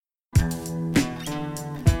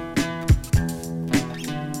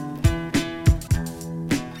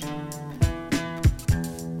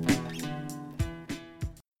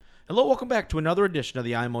Hello, welcome back to another edition of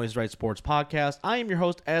the I'm Always Right Sports Podcast. I am your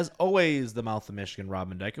host, as always, the mouth of Michigan,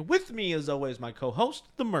 Robin Dyke. And with me, as always, my co-host,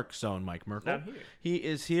 the Merc Zone, Mike Merkel. I'm here. He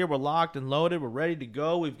is here. We're locked and loaded. We're ready to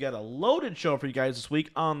go. We've got a loaded show for you guys this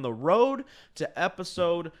week on the road to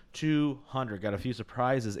episode 200. Got a few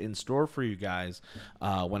surprises in store for you guys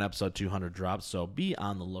when episode 200 drops, so be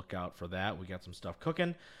on the lookout for that. We got some stuff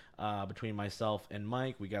cooking between myself and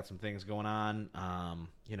Mike. We got some things going on,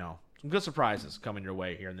 some good surprises coming your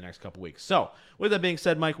way here in the next couple weeks. So, with that being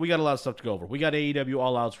said, Mike, we got a lot of stuff to go over. We got AEW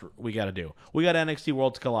All Outs we got to do. We got NXT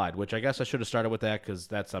Worlds Collide, which I guess I should have started with that because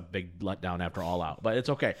that's a big letdown after All Out, but it's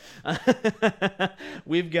okay.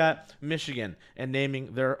 We've got Michigan and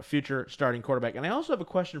naming their future starting quarterback. And I also have a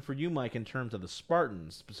question for you, Mike, in terms of the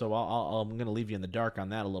Spartans. So I'm going to leave you in the dark on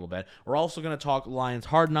that a little bit. We're also going to talk Lions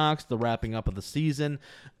Hard Knocks, the wrapping up of the season,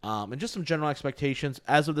 and just some general expectations.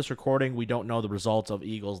 As of this recording, we don't know the results of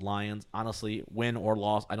Eagles-Lions. Honestly, win or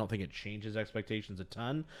loss, I don't think it changes expectations a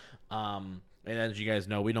ton. And as you guys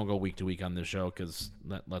know, we don't go week to week on this show because,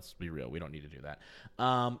 let's be real, we don't need to do that.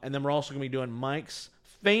 And then we're also going to be doing Mike's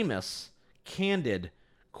famous, candid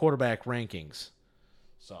quarterback rankings.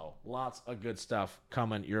 So lots of good stuff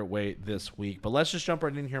coming your way this week. But let's just jump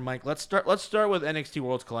right in here, Mike. Let's start with NXT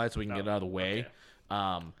Worlds Collide so we can get it out of the way. Okay.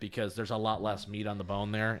 Because there's a lot less meat on the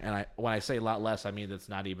bone there. And when I say a lot less, I mean it's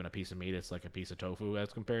not even a piece of meat. It's like a piece of tofu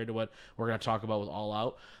as compared to what we're going to talk about with All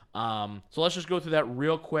Out. So let's just go through that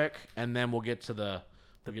real quick, and then we'll get to the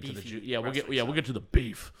we'll get to the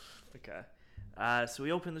beef. Okay. So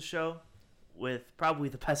we open the show with probably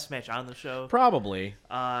the best match on the show. Probably.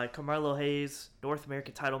 Carmelo Hayes, North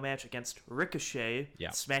American title match against Ricochet,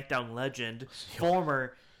 Yeah. SmackDown legend,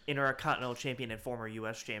 former Intercontinental champion and former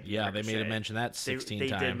U.S. champion. Yeah, Ricochet. they made him mention that 16 times.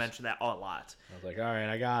 They times. did mention that a lot. I was like, all right,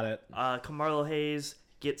 I got it. Carmelo Hayes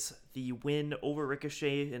gets the win over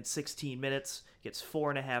Ricochet in 16 minutes, gets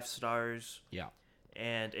 4.5 stars. Yeah.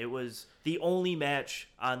 And it was the only match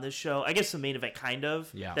on this show, I guess the main event kind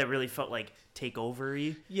of, that really felt like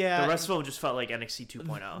takeover-y. Yeah. The rest of them just felt like NXT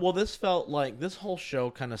 2.0. Well, this felt like this whole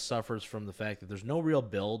show kind of suffers from the fact that there's no real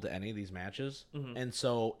build to any of these matches. Mm-hmm. And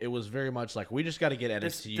so it was very much like, we just got to get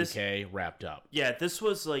NXT UK wrapped up. Yeah, this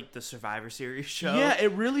was like the Survivor Series show. Yeah,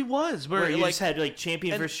 it really was. Where you just had like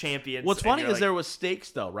champion versus champion. What's funny is there was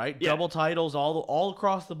stakes though, right? Yeah. Double titles all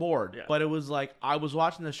across the board. Yeah. But it was like, I was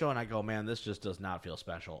watching the show and I go, man, this just does not feel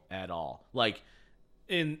special at all. Like,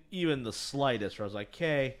 in even the slightest, where I was like,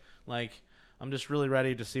 okay, like, I'm just really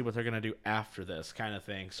ready to see what they're going to do after this kind of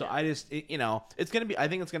thing. So I just, it's going to be, I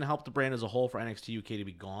think it's going to help the brand as a whole for NXT UK to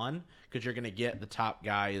be gone, because you're going to get the top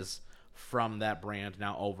guys from that brand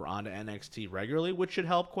now over onto NXT regularly, which should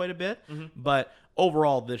help quite a bit. Mm-hmm. But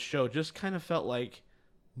overall, this show just kind of felt like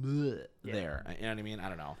there. You know what I mean? I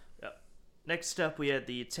don't know. Yep. Next up, we had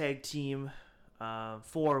the tag team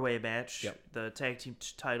 4-way match. Yep. The tag team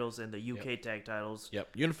titles and the UK tag titles.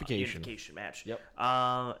 Yep. Unification match. Yep.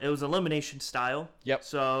 It was elimination style. Yep.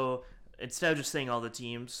 So instead of just saying all the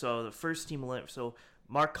teams, so the first team, so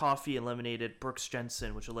Mark Coffey eliminated Brooks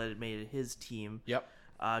Jensen, which eliminated his team. Yep.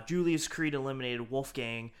 Julius Creed eliminated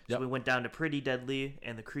Wolfgang. So Yep. we went down to Pretty Deadly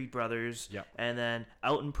and the Creed brothers. Yep. And then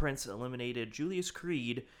Elton Prince eliminated Julius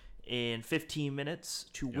Creed in 15 minutes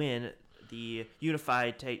to win the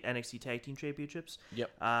unified NXT Tag Team Championships.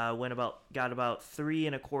 Yep. Got about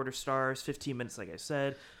 3.25 stars, 15 minutes, like I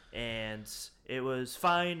said, and it was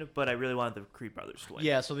fine. But I really wanted the Creed brothers to win.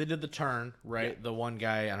 Yeah, so they did the turn, right? Yeah. The one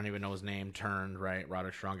guy, I don't even know his name, turned, right?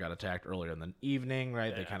 Roderick Strong got attacked earlier in the evening,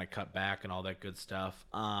 right? They kind of cut back and all that good stuff.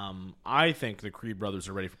 I think the Creed brothers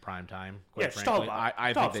are ready for prime time. Quite frankly,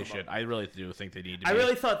 I think they should. I really do think they need to. I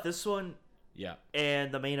really thought this one. Yeah.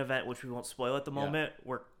 And the main event, which we won't spoil at the moment,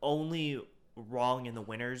 were only wrong in the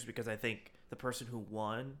winners, because I think the person who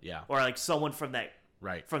won, or like someone from that,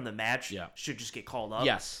 from the match, should just get called up.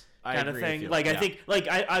 Yes, kind of thing. Like I think, like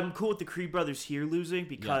I'm cool with the Creed brothers here losing,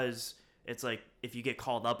 because it's like if you get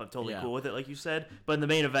called up, I'm totally cool with it, like you said. But in the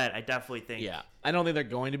main event, I definitely think. Yeah, I don't think they're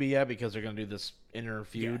going to be yet, because they're going to do this inner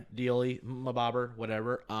feud dealy, mabobber,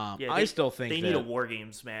 whatever. I still think they need a War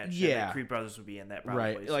Games match. Yeah, and the Creed brothers would be in that probably.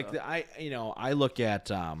 Right, so. like I look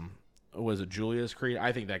at was it Julius Creed?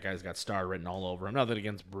 I think that guy's got star written all over him. Nothing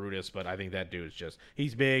against Brutus, but I think that dude's just,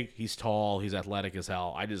 he's big, he's tall, he's athletic as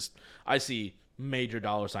hell. I see major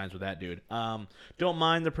dollar signs with that dude. Don't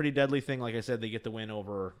mind the Pretty Deadly thing. Like I said, they get the win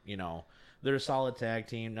over, they're a solid tag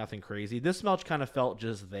team, nothing crazy. This match kind of felt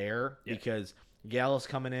just there because Gallus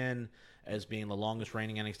coming in as being the longest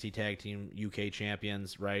reigning NXT Tag Team UK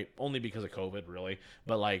champions, right? Only because of COVID, really.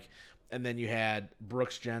 But and then you had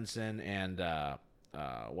Brooks Jensen and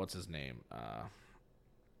what's his name?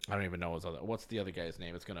 I don't even know what's the other guy's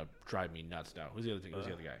name. It's gonna drive me nuts now. Who's the other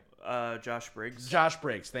guy? Josh Briggs. Josh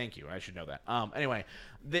Briggs. Thank you. I should know that. Anyway,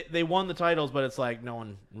 they won the titles, but it's like no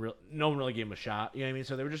one really gave them a shot. You know what I mean?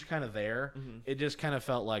 So they were just kind of there. Mm-hmm. It just kind of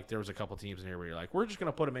felt like there was a couple teams in here where you're like, we're just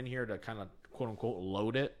gonna put them in here to kind of quote unquote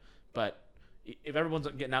load it, but if everyone's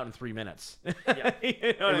getting out in 3 minutes, yeah,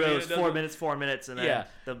 you know it was 4 minutes, and then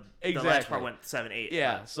the last part went 7, 8.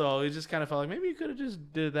 Yeah, so it just kind of felt like maybe you could have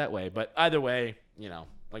just did it that way. But either way,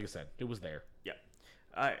 like I said, it was there. Yeah.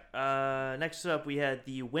 All right. Next up, we had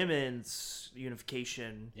the women's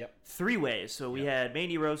unification. Yep. 3 ways. So we had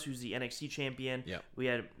Mandy Rose, who's the NXT champion. Yep. We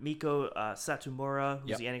had Miko Satomura,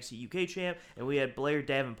 who's the NXT UK champ, and we had Blair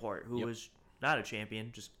Davenport, who was not a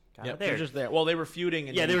champion, just. They're just there. Well, they were feuding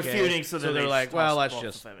in the they UK, were feuding, so they're like, well, let's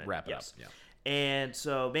just wrap it up. Yeah. And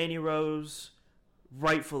so Mandy Rose,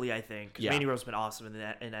 rightfully, I think, because Mandy Rose has been awesome in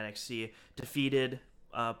NXT, defeated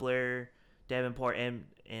Blair Davenport and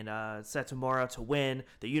Satomura to win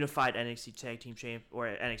the unified NXT Tag Team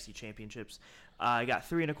NXT Championships. I got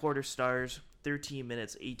 3.25 stars, 13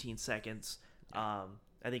 minutes, 18 seconds.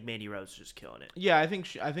 I think Mandy Rose is just killing it. Yeah, I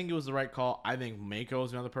think it was the right call. I think Mako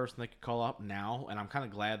is another person they could call up now, and I'm kind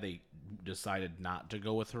of glad they decided not to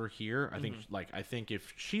go with her here. I think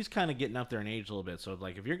if she's kind of getting up there in age a little bit, so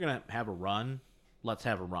like if you're gonna have a run, let's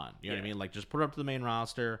have a run. You know what I mean? Like just put her up to the main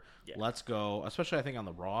roster. Yeah. Let's go. Especially I think on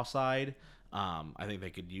the Raw side, I think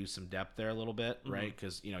they could use some depth there a little bit, right?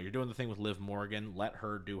 Because you're doing the thing with Liv Morgan. Let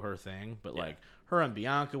her do her thing, but like her and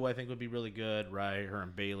Bianca, I think would be really good, right? Her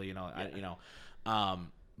and Bayley,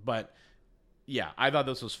 but yeah, I thought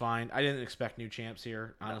this was fine. I didn't expect new champs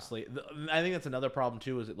here, honestly. No. I think that's another problem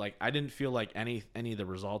too. Is that like I didn't feel like any of the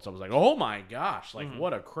results. I was like, oh my gosh, like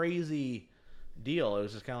what a crazy deal. It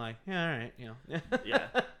was just kind of like, all right, yeah.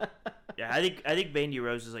 I think Mandy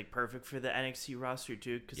Rose is like perfect for the NXT roster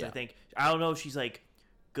too, because I don't know if she's like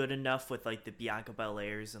good enough with like the Bianca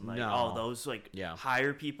Belairs and like all those like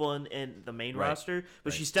higher people in the main roster,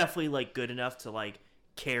 but she's definitely like good enough to like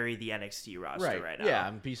carry the NXT roster right now. Yeah,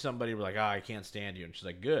 and be somebody where like, I can't stand you, and she's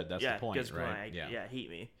like, good, that's the point, right? Heat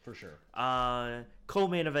me for sure.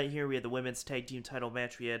 Co-main event here, we had the women's tag team title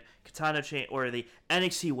match. We had the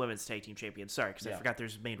NXT women's tag team champion. Sorry, because I forgot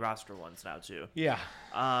there's main roster ones now too. Yeah.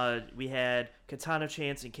 We had Katana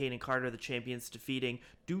Chance and Kaden Carter, the champions, defeating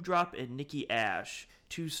Doudrop and Nikki Ash.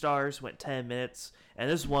 2 stars, went 10 minutes, and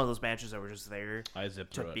this is one of those matches that were just there. I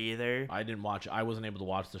zipped to be there. I didn't watch. I wasn't able to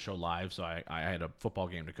watch the show live, so I had a football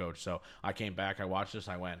game to coach. So I came back, I watched this,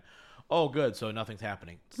 I went, oh, good. So nothing's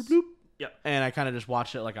happening. Bloop. Yep. And I kind of just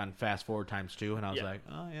watched it like on fast forward ×2, and I was like,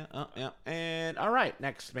 oh yeah. And all right,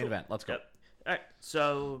 next main event. Let's go. Yep. All right,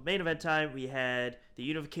 so main event time, we had the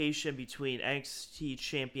unification between NXT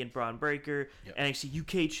champion Braun Breaker, NXT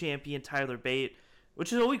UK champion Tyler Bate,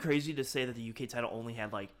 which is always crazy to say that the UK title only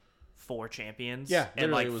had like 4 champions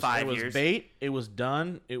in like 5 years. It was Bate, it was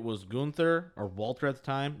Dunn, it was Gunther, or Walter at the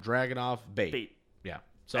time, Dragunov, Bate. Yeah.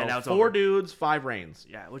 So and now it's 4 dudes, 5 reigns.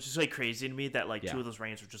 Yeah, which is like crazy to me that like 2 of those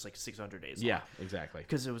reigns were just like 600 days long. Yeah, exactly.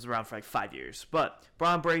 Because it was around for like 5 years. But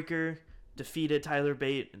Braun Breaker defeated Tyler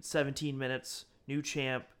Bate in 17 minutes. New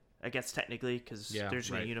champ, I guess technically, because they're just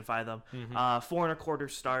going to unify them. 4.25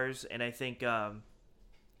 stars, and I think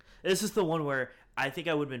this is the one where I think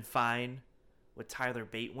I would have been fine with Tyler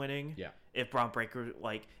Bate winning. Yeah. If Braun Breaker,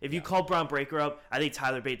 like, if you call Braun Breaker up, I think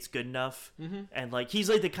Tyler Bate's good enough. And, like, he's,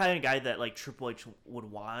 like, the kind of guy that, like, Triple H would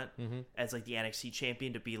want as, like, the NXT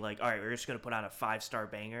champion to be like, all right, we're just going to put on a 5-star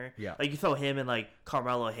banger. Yeah. Like, you throw him and, like,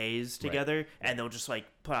 Carmelo Hayes together, and they'll just, like,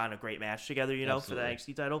 put on a great match together, you know, for the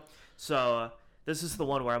NXT title. So, this is the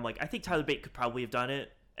one where I'm like, I think Tyler Bate could probably have done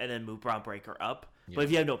it and then move Braun Breaker up. Yeah. But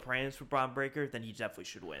if you have no plans for Braun Breaker, then he definitely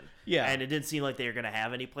should win. Yeah. And it didn't seem like they were going to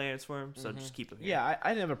have any plans for him, so just keep him here. Yeah, I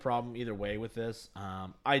didn't have a problem either way with this.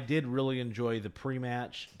 I did really enjoy the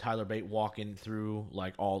pre-match, Tyler Bate walking through,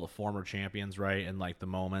 like, all the former champions, right? And, like, the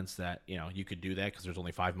moments that, you know, you could do that because there's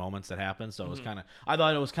only 5 moments that happen. So it was kind of, I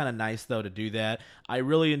thought it was kind of nice, though, to do that. I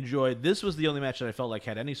really enjoyed, this was the only match that I felt like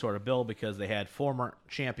had any sort of build because they had former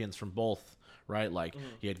champions from both, right? Like,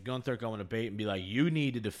 you had Gunther going to Bate and be like, you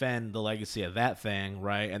need to defend the legacy of that thing,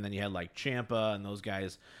 right? And then you had, like, Ciampa and those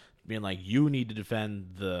guys being like, you need to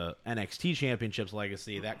defend the NXT Championships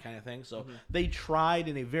legacy, that kind of thing. So they tried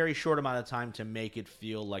in a very short amount of time to make it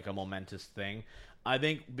feel like a momentous thing. I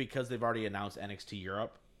think because they've already announced NXT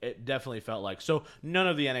Europe, it definitely felt like, so none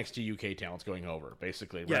of the NXT UK talent's going over,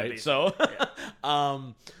 basically, right? Basically.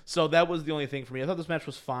 So, so that was the only thing for me. I thought this match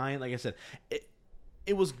was fine. Like I said,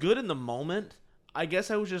 it was good in the moment. I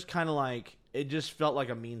guess I was just kind of like, it just felt like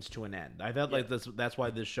a means to an end. I felt like that's why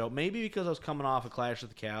this show, maybe because I was coming off a Clash at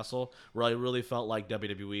the Castle, where I really felt like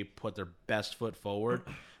WWE put their best foot forward.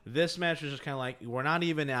 This match was just kind of like, we're not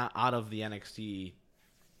even out of the NXT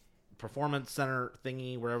Performance Center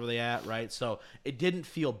thingy, wherever they at, right? So it didn't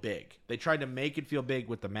feel big. They tried to make it feel big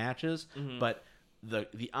with the matches, but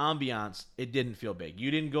the ambiance, it didn't feel big. You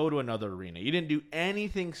didn't go to another arena. You didn't do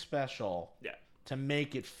anything special to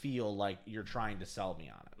make it feel like you're trying to sell me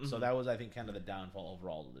on it. So that was, I think, kind of the downfall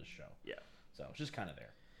overall of this show. Yeah. So it's just kind of there.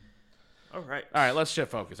 All right. All right, let's shift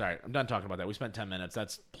focus. All right, I'm done talking about that. We spent 10 minutes.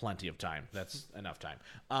 That's plenty of time. That's enough time.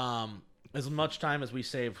 As much time as we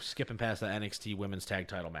save skipping past the NXT Women's Tag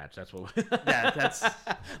Title match. That's what. That's.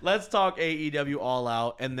 Let's talk AEW All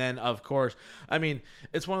Out, and then of course, I mean,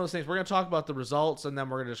 it's one of those things. We're gonna talk about the results, and then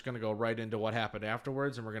we're just gonna go right into what happened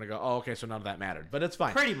afterwards, and we're gonna go, oh, okay, so none of that mattered, but it's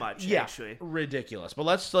fine. Pretty much, actually. Ridiculous. But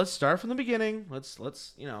let's start from the beginning. Let's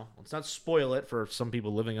not spoil it for some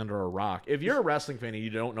people living under a rock. If you're a wrestling fan and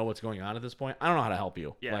you don't know what's going on at this point, I don't know how to help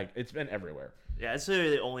you. Yeah. Like, it's been everywhere. Yeah, it's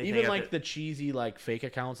literally the only even thing. Like the cheesy like fake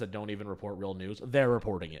accounts that don't even report real news, they're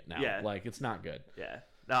reporting it now. Yeah. Like, it's not good. Yeah.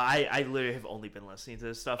 No, I literally have only been listening to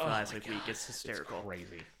this stuff for the last week. It's hysterical. It's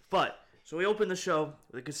crazy. But so we open the show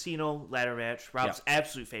with a casino ladder match. Rob's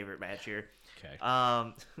absolute favorite match here. Okay.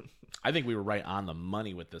 I think we were right on the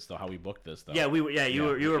money with this though. How we booked this though. Yeah, we were. Yeah, you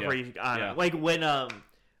were pretty on it. Yeah. Like when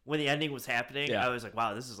the ending was happening, I was like,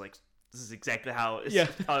 wow, this is exactly how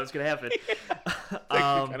it's gonna happen.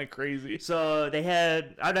 Kind of crazy. So they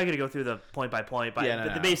had. I'm not gonna go through the point by point, but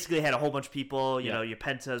they basically had a whole bunch of people. You know, your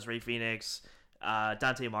Pentas, Rey Fenix,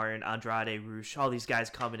 Dante Martin, Andrade, Rush, all these guys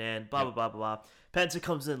coming in. Blah blah blah blah. Penta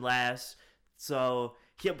comes in last. So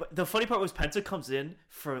but the funny part was Penta comes in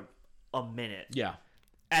for a minute. Yeah.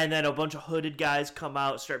 And then a bunch of hooded guys come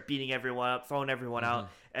out, start beating everyone up, throwing everyone out,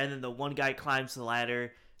 and then the one guy climbs the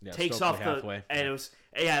ladder, takes off halfway. And it was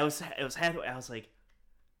halfway. I was like,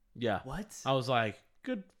 what? I was like,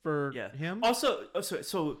 good for him. Also,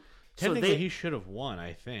 technically he should have won,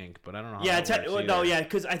 I think, but I don't know how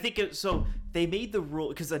because I think so they made the rule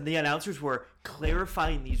because the announcers were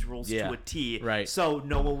clarifying these rules to a T, right? So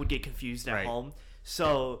no one would get confused at home.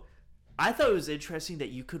 So I thought it was interesting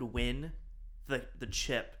that you could win the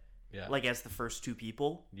chip, like as the first two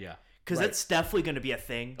people, because that's definitely going to be a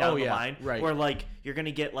thing down the line, right? Where like you're going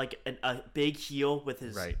to get like a big heel with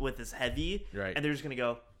his heavy, and they're just going to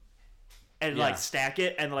go and like stack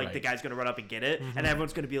it, and like the guy's going to run up and get it, and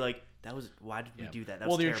everyone's going to be like, why did we do that? That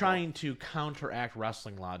was they're trying to counteract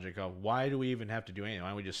wrestling logic of why do we even have to do anything? Why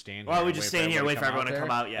don't we just stand here? Why don't we just stand here, wait for everyone to come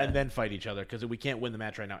out, and then fight each other because we can't win the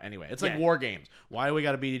match right now anyway. It's like war games. Why do we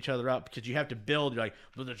got to beat each other up? Because you have to build. You're like,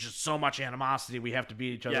 well, there's just so much animosity. We have to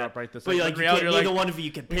beat each other up right this. But like, neither one of you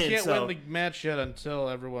can pin. We can't win the match yet until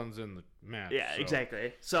everyone's in the match. Yeah,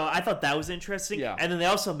 exactly. So I thought that was interesting. Yeah. And then they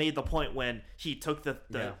also made the point when he took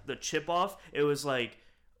the chip off. It was like,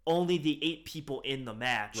 only the 8 people in the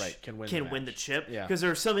match can win the chip. Because there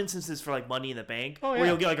are some instances for like Money in the Bank where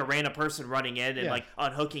you'll get like a random person running in and like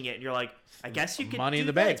unhooking it, and you're like, I guess you could Money do in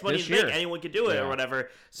the that. Bank. It's Money in the Bank. Anyone could do it or whatever.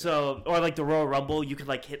 So or like the Royal Rumble, you could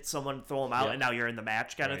like hit someone, throw them out, and now you're in the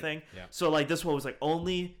match kind of thing. Yeah. So like this one was like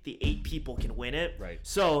only the 8 people can win it. Right.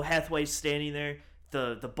 So Hathaway's standing there.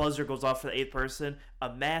 The buzzer goes off for the 8th person.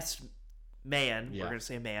 A masked man, we're gonna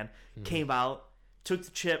say man, came out, took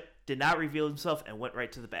the chip, did not reveal himself, and went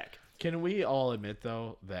right to the back. Can we all admit,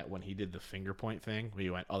 though, that when he did the finger point thing,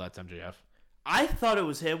 we went, oh, that's MJF? I thought it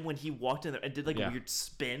was him when he walked in there and did like a weird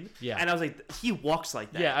spin. Yeah. And I was like, he walks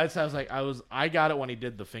like that. Yeah, I was like, I got it when he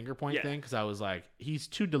did the finger point thing because I was like, he's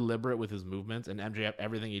too deliberate with his movements, and MJF,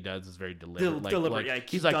 everything he does is very deliberate. Deliberate,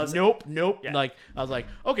 he's like, nope. Yeah. Like, I was like,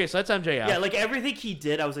 okay, so that's MJF. Yeah, like everything he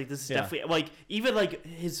did, I was like, this is definitely, like, even like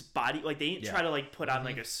his body, like they didn't try to like put on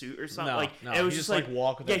like a suit or something. No, it was just like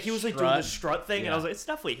walk with he was like doing the strut thing, and I was like, it's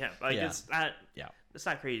definitely him. Like, it's not, it's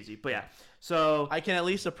not crazy, but yeah. So I can at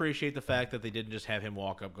least appreciate the fact that they didn't just have him go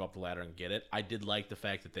up the ladder and get it. I did like the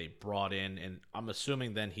fact that they brought in, and I'm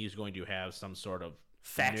assuming then he's going to have some sort of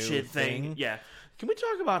faction thing. Yeah. Can we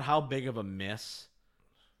talk about how big of a miss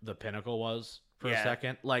the Pinnacle was for a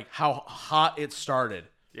second? Like how hot it started.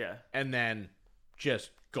 Yeah. And then just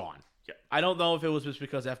gone. Yeah. I don't know if it was just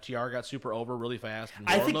because FTR got super over really fast.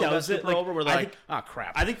 I think that was super over. We're like,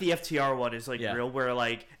 crap. I think the FTR one is like real, where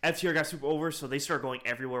like FTR got super over, so they started going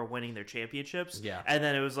everywhere, winning their championships. Yeah. And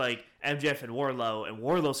then it was like MJF and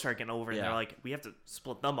Wardlow started getting over, and they're like, we have to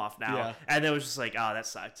split them off now. Yeah. And then it was just like, that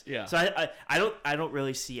sucked. Yeah. So I don't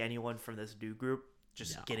really see anyone from this new group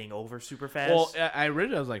just getting over super fast. Well, I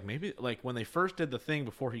was like, maybe like when they first did the thing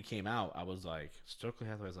before he came out, I was like, Stokely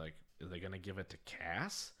Hathaway was like, is they gonna give it to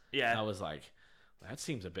Cass? Yeah. And I was like, that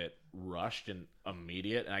seems a bit rushed and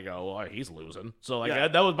immediate. And I go, well, he's losing. So, like,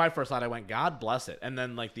 that was my first thought. I went, God bless it. And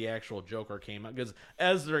then, like, the actual Joker came out. Because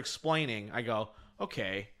as they're explaining, I go,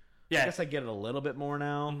 okay. Yeah. I guess I get it a little bit more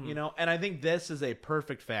now, you know? And I think this is a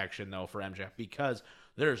perfect faction, though, for MJF because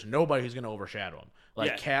there's nobody who's going to overshadow him.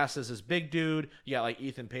 Like, Cass is this big dude. You got, like,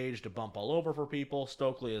 Ethan Page to bump all over for people.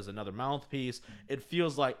 Stokely is another mouthpiece. It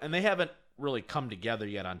feels like, and they haven't really come together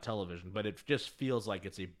yet on television, but it just feels like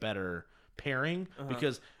it's a better pairing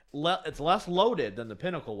because it's less loaded than the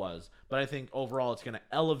Pinnacle was, but I think overall it's going to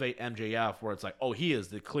elevate MJF where it's like, oh, he is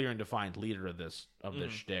the clear and defined leader of this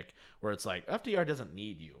shtick, where it's like FTR doesn't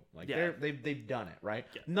need you. Like they've done it, right?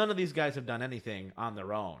 Yeah. None of these guys have done anything on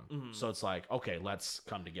their own, so it's like, okay, let's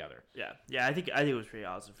come together. Yeah. I think it was pretty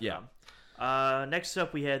awesome for them. Next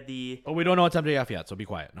up, we had the. Oh, we don't know it's MJF yet, so be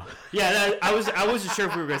quiet. No. Yeah, I wasn't sure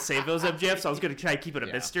if we were going to save those MJF, so I was going to try to keep it a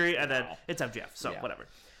mystery, and then it's MJF, so whatever.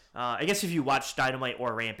 I guess if you watch Dynamite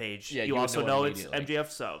or Rampage, you also know it's MJF.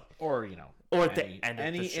 So or at the end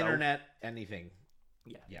of the show. Internet anything.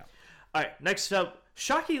 Yeah. All right. Next up,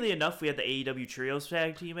 shockingly enough, we had the AEW Trios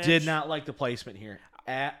Tag Team match. Did not like the placement here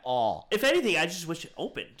at all. If anything, I just wish it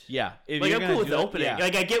opened. Yeah. Like I'm cool with the opening. Yeah.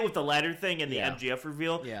 Like I get with the ladder thing and the MJF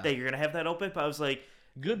reveal that you're gonna have that open, but I was like,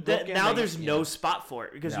 good. Now there's no spot for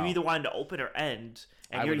it because you either wanted to open or end.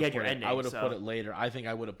 And you already had your ending. I would have put it later. I think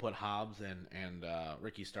I would have put Hobbs and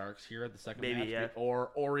Ricky Starks here at the second match.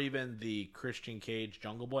 Or even the Christian Cage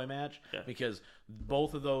Jungle Boy match. Yeah. Because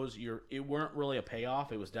both of those, it weren't really a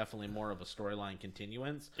payoff. It was definitely more of a storyline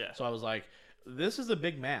continuance. Yeah. So I was like, this is a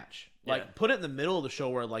big match. Like, put it in the middle of the show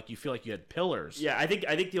where like you feel like you had pillars. Yeah, I think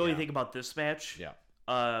the only thing about this match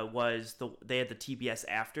was they had the TBS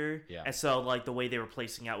after, and so like the way they were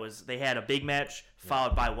placing out was they had a big match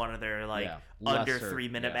followed by one of their like under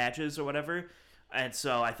 3-minute matches or whatever, and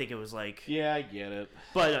so I think it was like I get it.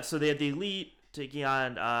 But so they had the Elite taking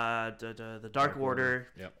on the Dark Order,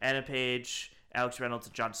 Anna Page, Alex Reynolds,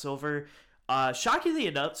 and John Silver. Shockingly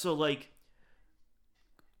enough, so like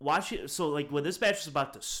when this match was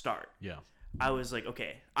about to start, I was like,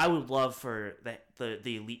 okay, I would love for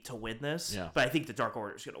the Elite to win this, but I think the Dark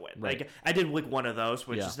Order is going to win. Right. Like, I did like one of those,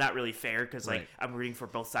 which is not really fair because like I'm rooting for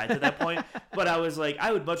both sides at that point. But I was like,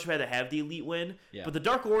 I would much rather have the Elite win. Yeah. But the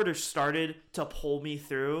Dark Order started to pull me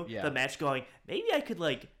through the match, going, maybe I could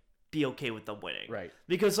like be okay with them winning. Right.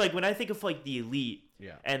 Because like when I think of like the Elite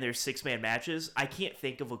and their 6-man matches, I can't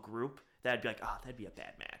think of a group that'd be like, oh, that'd be a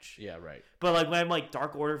bad match. Yeah, right. But like when I'm like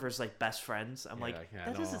Dark Order versus like Best Friends, I'm like,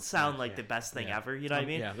 that doesn't sound like the best thing ever. You know what I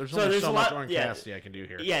mean? Yeah, there's only so much Orange Cassidy I can do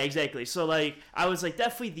here. Yeah, exactly. So like I was like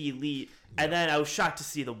definitely the Elite, and then I was shocked to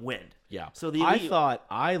see them win. Yeah. So the Elite,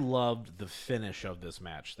 I loved the finish of this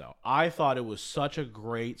match though. I thought it was such a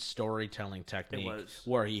great storytelling technique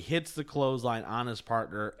where he hits the clothesline on his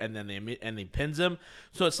partner and then they pins him.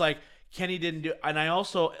 So it's like Kenny didn't do, and I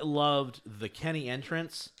also loved the Kenny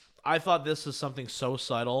entrance. I thought this is something so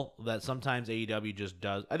subtle that sometimes AEW just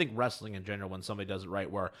does. I think wrestling in general, when somebody does it right,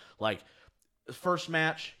 where like first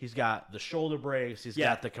match, he's got the shoulder brace, he's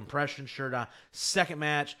got the compression shirt on. Second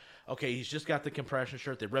match, okay, he's just got the compression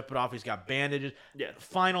shirt. They rip it off. He's got bandages. Yeah.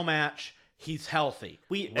 Final match, he's healthy.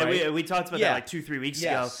 We talked about that like 2-3 weeks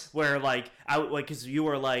ago, where like because you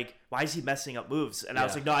were like, why is he messing up moves? And I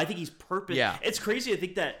was like, no, I think he's purpose. Yeah. It's crazy to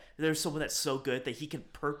think that there's someone that's so good that he can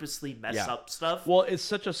purposely mess up stuff. Well, it's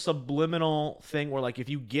such a subliminal thing where like if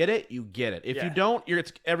you get it, you get it. If you don't,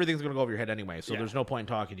 everything's gonna go over your head anyway. So there's no point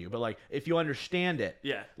in talking to you. But like if you understand it,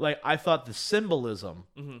 like I thought the symbolism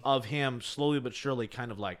of him slowly but surely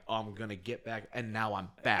kind of like, oh, I'm gonna get back, and now I'm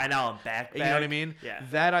back. And now I'm back. You know what I mean? Yeah.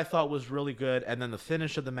 That I thought was really good. And then the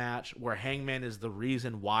finish of the match where Hangman is the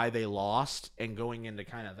reason why they lost, and going into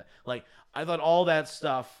kind of like I thought all that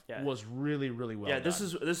stuff was really, really well done. This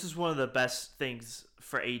is one of the best things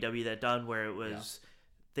for AEW that done, where it was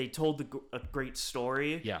they told a great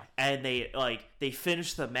story, and they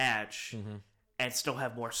finished the match and still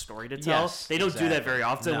have more story to tell. Yes, they don't do that very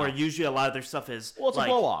often, where usually a lot of their stuff is it's a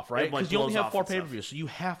blow off, right? Because you only have 4 pay-per-views, so you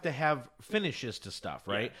have to have finishes to stuff,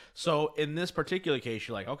 right? So in this particular case,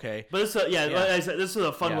 you're like, okay, but this like I said, this is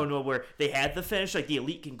a fun one where they had the finish. Like the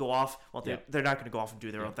Elite can go off. Well, they're not going to go off and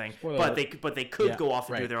do their own thing, but they could go off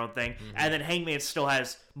and do their own thing. And then Hangman still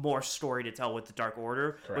has more story to tell with the Dark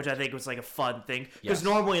Order, which I think was like a fun thing. Because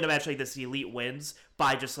normally in a match like this, the Elite wins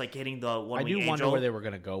by just like hitting the one. I do wonder where they were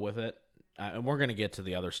going to go with it. And we're going to get to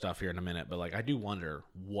the other stuff here in a minute, but like I do wonder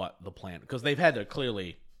what the plan, because they've had to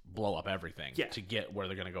clearly blow up everything Yeah. to get where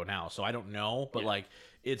they're going to go now. So I don't know, but Yeah. like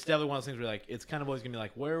it's definitely one of those things where like it's kind of always going to be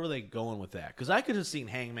like, where were they going with that? Because I could have seen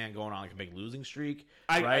Hangman going on like a big losing streak,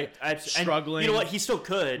 right? Struggling. You know what? He still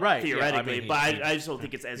could, Right, yeah, theoretically, I mean, but he- I just don't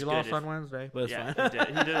think it's as He good. lost on Wednesday, but it's Yeah, fine.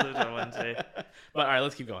 he did lose on Wednesday. But all right,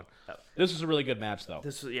 let's keep going. Oh. This was a really good match, though.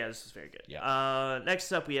 This was very good. Yeah.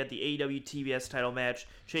 Next up, we had the AEW TBS title match.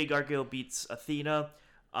 Jade Gargill beats Athena.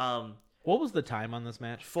 What was the time on this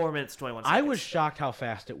match? 4 minutes 21 seconds. I was shocked how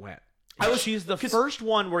fast it went. She's the 'cause- first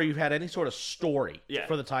one where you've had any sort of story Yeah.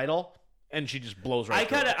 for the title, and she just blows right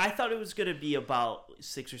through it. I thought it was gonna be about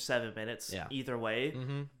 6 or 7 minutes. Yeah. Either way,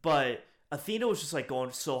 Mm-hmm. but Athena was just like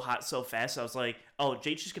going so hot so fast. I was like, oh,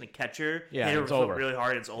 Jade's just gonna catch her, Yeah, hit her it's foot over. really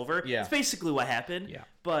hard, and it's over. Yeah. It's basically what happened. Yeah.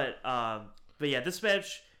 But yeah, this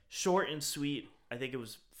match short and sweet. I think it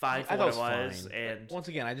was fine for I what thought it it was, fine. and Once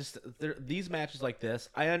again, these matches like this,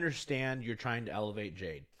 I understand you're trying to elevate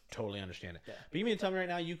Jade. Totally understand it. Yeah. But you mean to tell me right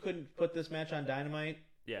now you couldn't put this match on Dynamite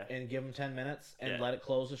yeah. and give them 10 minutes and Yeah. let it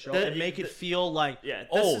close the show The- and make it the- feel like, Yeah,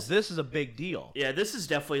 this is a big deal. Yeah, this is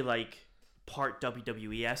definitely like part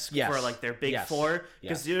WWE-esque Yes. for like their big Yes. four,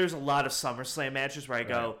 because Yes. there's a lot of SummerSlam matches where I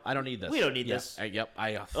go, I don't need this. we don't need Yes. this. Yep.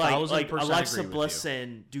 I like 1,000% Alexa agree with Bliss you.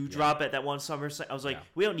 and Doudrop at that one SummerSlam. I was like, Yeah.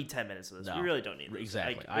 we don't need 10 minutes of this. No. We really don't need this.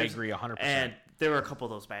 Exactly. Like, I there's- agree 100%. And there were a couple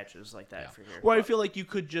of those matches like that for here. Well, I feel like you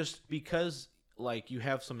could just, because like you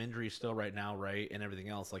have some injuries still right now, right, and everything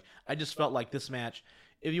else. Like I just felt like this match,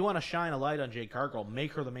 if you want to shine a light on Jade Cargill,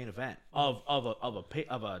 make her the main event of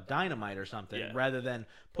a Dynamite or something, Yeah. rather than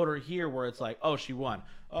put her here where it's like, oh, she won.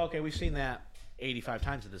 Okay, we've seen that 85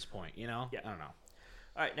 times at this point. You know, Yeah. I don't know.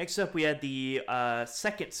 All right, next up we had the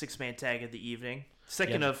second six-man tag of the evening.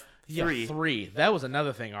 Second Yeah. of three. Yeah, 3. That was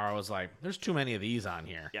another thing where I was like, there's too many of these on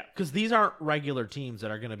here. Yeah. Because these aren't regular teams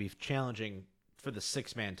that are going to be challenging for the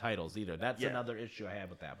 6-man titles either. That's Yeah. another issue I have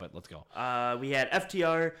with that, but let's go. We had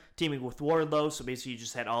FTR teaming with Wardlow, so basically you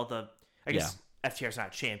just had all the. I guess FTR's not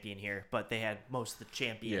a champion here, but they had most of the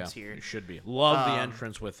champions here. It should be. Love the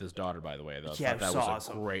entrance with his daughter, by the way, though. Yeah, Thought that so was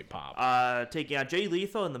awesome. a great pop. Taking on Jay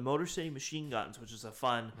Lethal and the Motor City Machine Guns, which is a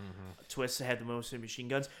fun Mm-hmm. twist to have the Motor City Machine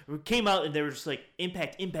Guns. We came out and they were just like,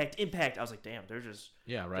 Impact, Impact, Impact. I was like, damn, they're just.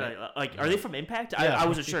 Yeah, right. Like, are they from Impact? Yeah. I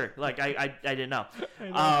wasn't sure. Like, I didn't know.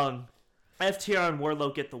 FTR and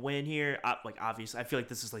Wardlow get the win here. Like, obviously, I feel like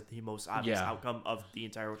this is like the most obvious Yeah. outcome of the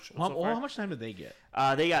entire show Well, so far. how much time did they get?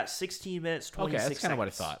 They got 16 minutes, 26 Okay, that's kind of what I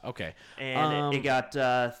seconds. thought. Okay. And it got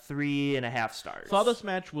 3.5 stars. Thought this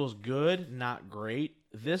match was good, not great.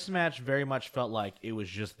 This match very much felt like it was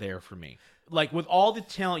just there for me. Like, with all the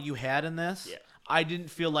talent you had in this, Yeah. I didn't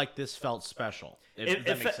feel like this felt special. If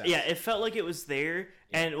that makes sense. Yeah, it felt like it was there,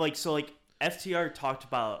 and like so, like FTR talked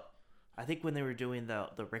about, I think when they were doing the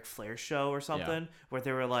Ric Flair show or something, where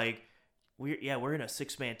they were like, we're in a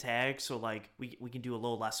 6-man tag, so like we can do a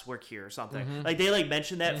little less work here or something. Mm-hmm. Like they like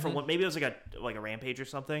mentioned that for what, maybe it was like a Rampage or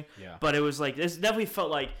something. Yeah. But it was like this definitely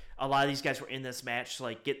felt like a lot of these guys were in this match to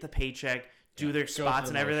like get the paycheck. Do their through spots the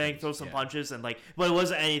and everything, motions. throw some Yeah. punches, and like, but it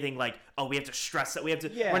wasn't anything like, oh, we have to stress that we have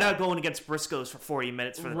to. Yeah. We're not going against Briscoes for 40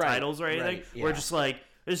 minutes for the Right, titles or anything. right, We're yeah. just like,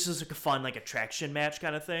 it's just like a fun like attraction match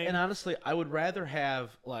kind of thing. And honestly, I would rather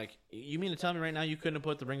have, like, you mean to tell me right now you couldn't have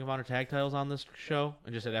put the Ring of Honor tag titles on this show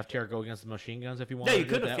and just had FTR go against the Machine Guns if you wanted you to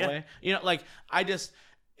do it could've, that yeah. way? You know, like,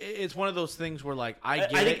 it's one of those things where, like, I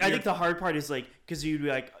get I it. think the hard part is like because you'd be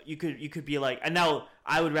like you could be like, and now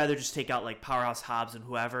I would rather just take out like Powerhouse Hobbs and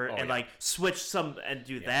whoever and yeah. like switch some and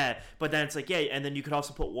do that. But then it's like, yeah, and then you could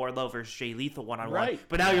also put Wardlow versus Jay Lethal one-on-one. Right.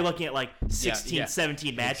 But now you're looking at like 16, yeah.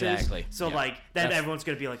 17 matches. Exactly. So Yeah. like then That's- everyone's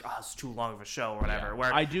gonna be like, oh, it's too long of a show or whatever. Yeah.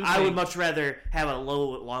 Where I do I would think- much rather have a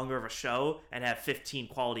little bit longer of a show and have 15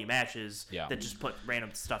 quality matches Yeah. than just put random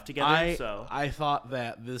stuff together. So I thought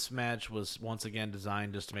that this match was once again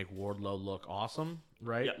designed just to make Wardlow look awesome,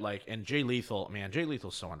 right? Yep. Like, and Jay Lethal, man, Jay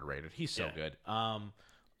Lethal's so underrated. He's so Yeah. good.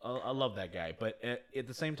 I love that guy, but at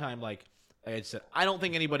the same time, like I said, I don't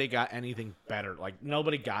think anybody got anything better. Like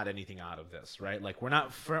nobody got anything out of this, right? Like we're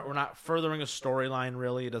not furthering a storyline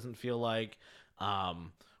really. It doesn't feel like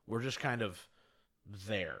we're just kind of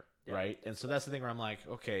there. Yeah. Right, and so that's the thing where I'm like,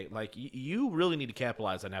 okay, like you really need to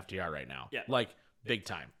capitalize on FTR right now, Yeah. like big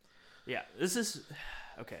time. yeah, this is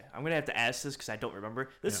okay. I'm gonna have to ask this because I don't remember.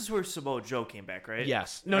 This is where Samoa Joe came back, right?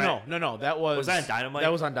 Yes. Right. No. That was that on Dynamite?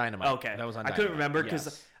 That was on Dynamite. Okay. That was on I Dynamite. couldn't remember because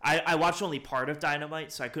Yes. I watched only part of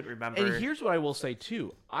Dynamite, so I couldn't remember. And here's what I will say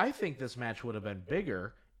too. I think this match would have been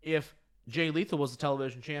bigger if Jay Lethal was the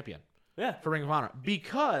television champion yeah. for Ring of Honor.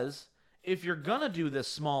 Because if you're gonna do this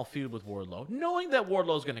small feud with Wardlow, knowing that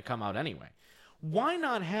Wardlow's gonna come out anyway, why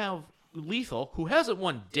not have Lethal, who hasn't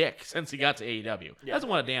won dick since he got to AEW, hasn't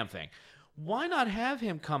won a damn thing. Why not have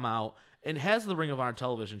him come out and has the Ring of Honor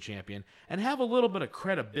television champion and have a little bit of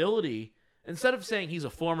credibility instead of saying he's a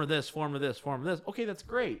former this, former this, former this. Okay, that's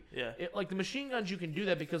great. Yeah. Like the Machine Guns, you can do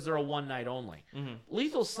that because they're a one night only. Mm-hmm.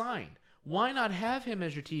 Lethal's signed. Why not have him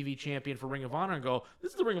as your TV champion for Ring of Honor and go,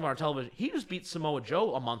 this is the Ring of Honor television. He just beat Samoa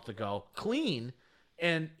Joe a month ago, clean,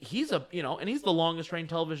 and he's he's the longest reigning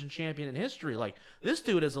television champion in history. Like, this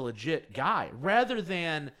dude is a legit guy, rather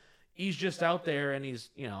than he's just out there and he's,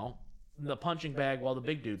 the punching bag while the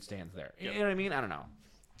big dude stands there. You know what I mean? I don't know.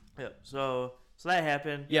 Yeah. So that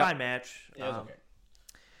happened. Yeah. Fine match. Yeah, it was okay.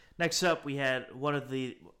 Next up, we had one of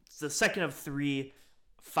the second of 3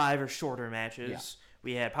 5 or shorter matches. Yeah.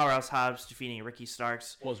 We had Powerhouse Hobbs defeating Ricky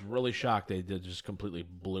Starks. I was really shocked they did just completely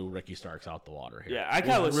blew Ricky Starks out the water here. Yeah, I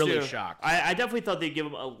kind of was really too. shocked. I definitely thought they'd give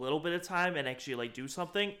him a little bit of time and actually do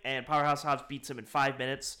something. And Powerhouse Hobbs beats him in 5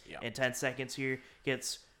 minutes and 10 seconds here.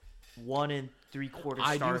 Gets 1 3/4 stars.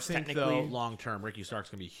 I do think technically. though, long term, Ricky Starks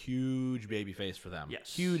gonna be a huge babyface for them.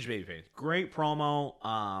 Yes, huge babyface. Great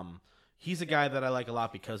promo. He's a guy that I like a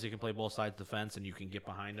lot because he can play both sides of the fence and you can get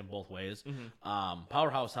behind him both ways. Mm-hmm.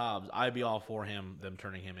 Powerhouse Hobbs, I'd be all for them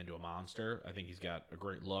turning him into a monster. I think he's got a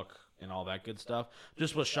great look and all that good stuff.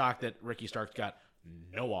 Just was shocked that Ricky Starks got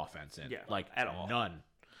no offense in. Like at all. None.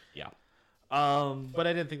 Yeah. But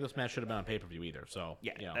I didn't think this match should have been on pay-per-view either. So,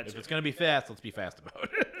 if it's going to be fast, let's be fast about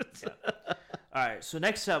it. All right, so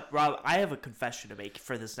next up, Rob, I have a confession to make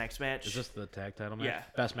for this next match. Is this the tag title match? Yeah.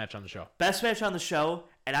 Best match on the show. Best match on the show,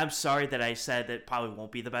 and I'm sorry that I said that probably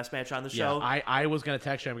won't be the best match on the show. I was going to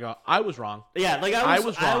text you and go, I was wrong. Yeah, like I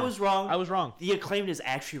was wrong. I was wrong. The Acclaimed is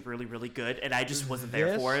actually really, really good, and I just wasn't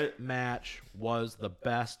there for it. This match was the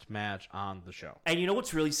best match on the show. And you know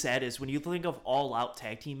what's really sad is when you think of all-out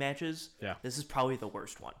tag team matches, Yeah. this is probably the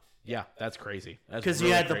worst one. Yeah, that's crazy. Because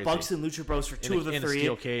you had the Bucks and Lucha Bros for 2 of the 3,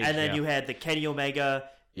 and then you had the Kenny Omega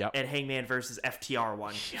and Hangman versus FTR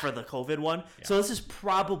one for the COVID one. Yeah. So this is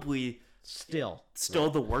probably still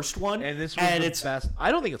the worst one. And this was the best.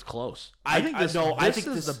 I don't think it's close. I think this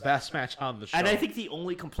is the best match on the show. And I think the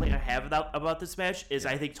only complaint I have about this match is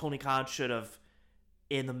I think Tony Khan should have,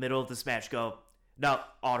 in the middle of this match, go, no,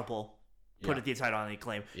 audible, put it the title on the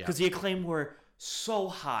Acclaim. Because the Acclaim were so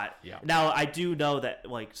hot. Yeah. Now, I do know that,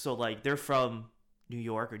 they're from New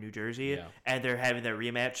York or New Jersey, and they're having their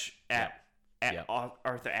rematch at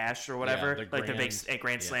Arthur Ashe or whatever, the big at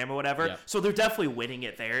Grand Slam or whatever. Yeah. So they're definitely winning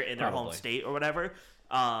it there in their home state or whatever.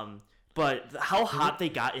 But how hot they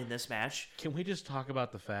got in this match. Can we just talk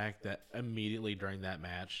about the fact that immediately during that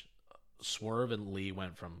match, Swerve and Lee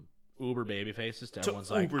went from uber baby faces to everyone's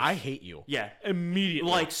like, I hate you. Yeah.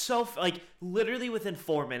 Immediately. Literally within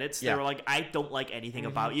 4 minutes, they were like, I don't like anything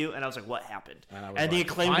about you. And I was like, what happened? And the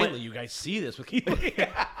Acclaim finally, you guys see this with Keith Lee.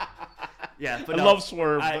 Yeah, but I love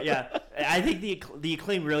Swerve. I think the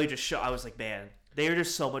Acclaim really just showed. I was like, man, they are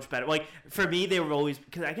just so much better. Like, for me, they were always,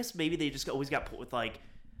 because I guess maybe they just always got put with the ass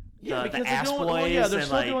boys. They're and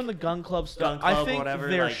still doing the Gun Club stuff. I think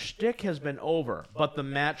their shtick has been over, but the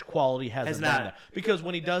match quality hasn't been there. Because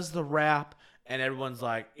when he does the rap and everyone's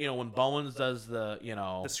like, when Bowens does the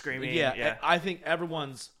screaming. I think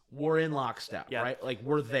we're in lockstep, right? Like,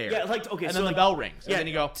 we're there. Yeah, okay. And so then the bell rings, and then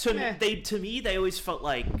you go. To me, they always felt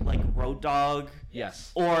like Road Dogg.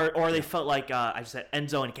 Yes. Or they felt like I just said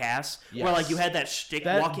Enzo and Cass, where you had that shtick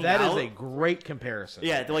walking out. That is a great comparison.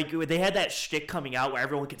 Yeah, they had that shtick coming out where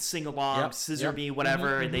everyone could sing along, scissor me,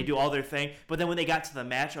 whatever, and they do all their thing. But then when they got to the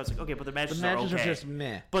match, I was like, okay, but the matches are just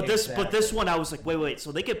meh. But this one, I was like, wait,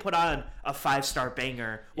 so they could put on a 5-star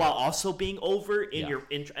banger while also being over in your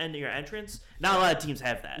entrance. Not a lot of teams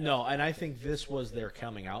have that. No, and I think this was their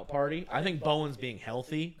coming out party. I think Bowens being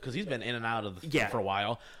healthy because he's been in and out of the for a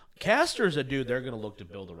while. Caster's a dude they're going to look to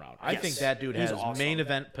build around. I think that dude has main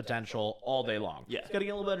event potential all day long. Yeah. He's got to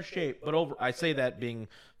get a little better shape. But I say that being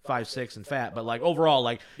 5'6" and fat, but overall,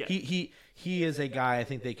 he is a guy I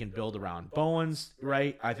think they can build around. Bowens,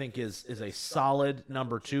 right, I think is a solid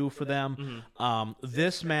number 2 for them. Mm-hmm.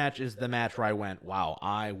 This match is the match where I went, wow,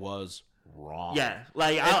 I was wrong. Yeah,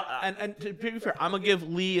 and to be fair, I'm gonna give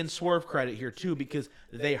Lee and Swerve credit here too because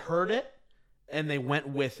they heard it and they went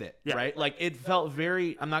with it, right? It felt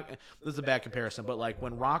very. This is a bad comparison, but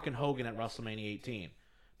when Rock and Hogan at WrestleMania 18,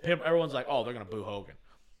 everyone's like, oh, they're gonna boo Hogan.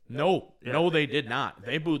 No, they did not.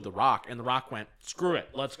 They booed The Rock, and The Rock went, screw it,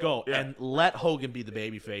 let's go, and let Hogan be the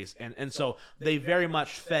babyface, and so they very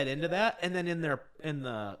much fed into that, and then in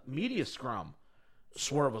the media scrum,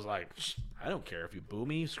 Swerve was like, I don't care if you boo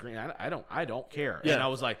me, scream. I don't care. Yeah. And I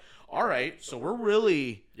was like, all right, so we're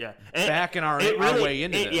really backing our way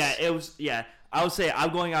into this. Yeah, it was. Yeah, I would say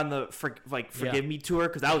I'm going on the forgive me tour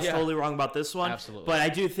because I was totally wrong about this one. Absolutely. But I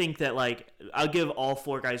do think that I'll give all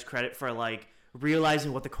 4 guys credit for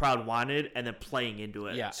realizing what the crowd wanted and then playing into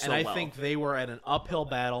it. Yeah, so and I well. think they were at an uphill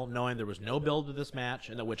battle, knowing there was no build to this match,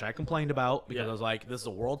 and which I complained about because I was like, "This is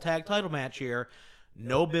a World Tag Title match here,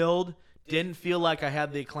 no build." Didn't feel like I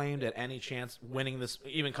had the Acclaimed at any chance winning this,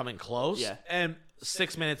 even coming close. Yeah. And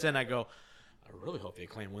 6 minutes in, I go, I really hope the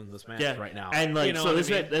Acclaimed wins this match right now. And like, you know so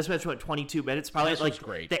what this match went 22 minutes, probably This was like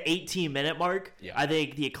great. the 18-minute mark. Yeah. I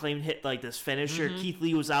think the Acclaimed hit like this finisher. Keith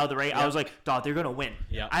Lee was out of the ring. I was like, dog, they're gonna win.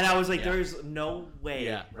 Yeah. And I was like, Yeah. there's no way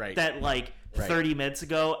Yeah, right. that like Right. 30 minutes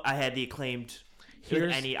ago I had the Acclaimed hit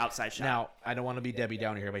Here's- any outside shot. Now, I don't want to be Debbie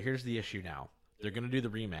Downer here, but here's the issue now. They're going to do the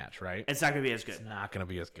rematch, right? It's not gonna be as good. It's not going to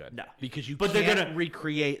be as good. No. Because you But they're can't gonna-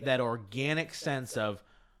 recreate that organic sense of,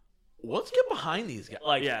 let's get behind these guys.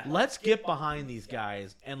 Like, Yeah. let's get behind these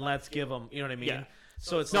guys and let's give them, you know what I mean? Yeah.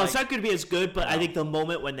 So it's No, like, it's not going to be as good, but I think the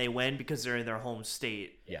moment when they win because they're in their home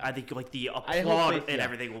state, Yeah. I think like the I applaud hope they- and yeah.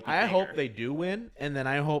 everything will be I bigger. hope they do win, and then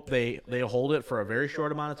I hope they hold it for a very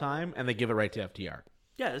short amount of time, and they give it right to FTR.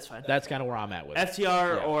 Yeah, that's fine. That's kind of where I'm at with it.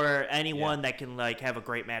 FTR Yeah. or anyone that can like have a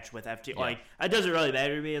great match with FTR. Like it doesn't really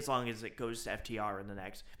matter to me as long as it goes to FTR in the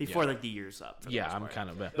next before like the year's up. for the Yeah, most I'm part. kind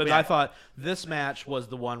of bad. But yeah. I thought this match was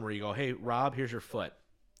the one where you go, hey, Rob, here's your foot.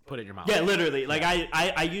 Put it in your mouth. Yeah, literally. Like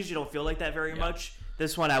I usually don't feel like that very much.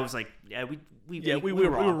 This one I was like, yeah, we were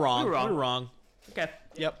wrong. We were wrong. Okay.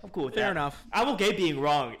 Yep. I'm cool with Fair that. enough. I'm okay being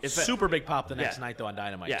wrong. If it- Super big pop the next Yeah. night, though, on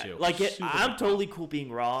Dynamite, yeah, too. like Super I'm big totally cool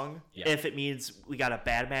being wrong Yeah. if it means we got a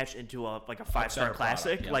bad match into a like a 5-star Better classic.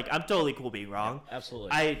 product, yeah. Like I'm totally cool being wrong. pop.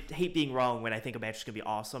 Absolutely. I hate being wrong when I think a match is gonna be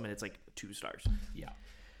awesome and it's like 2 stars. Yeah.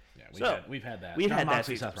 Yeah, we've had that. we've John had that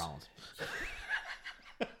Moxley, few Seth times. Rollins.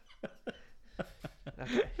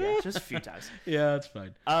 Okay, yeah, just a few times. Yeah, that's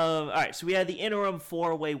fine. All right, so we had the interim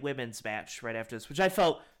 4-way women's match right after this, which I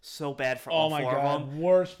felt so bad for all four of them.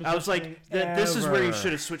 Worst I was like, this is where you ever.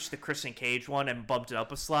 should have switched the Christian Cage one and bumped it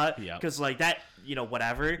up a slot. Yep. Because, like, that,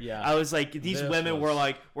 whatever. Yeah. I was like, these This women were was-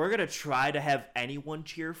 like, we're going to try to have anyone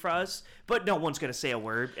cheer for us, but no one's going to say a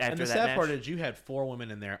word after And the that sad match. part is you had 4 women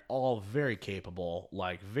in there, all very capable,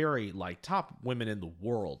 like very like top women in the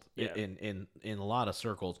world Yeah. in a lot of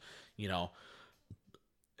circles,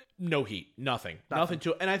 no heat, nothing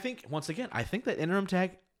to it. And I think once again, that interim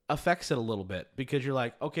tag affects it a little bit because you're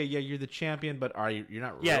like, okay, yeah, you're the champion, but you're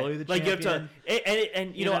not Yeah, really the like champion. you have to,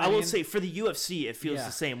 and You know what I I will mean? say for the UFC, it feels Yeah.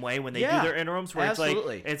 the same way when they Yeah, do their interims, where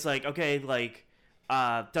absolutely. it's like okay, like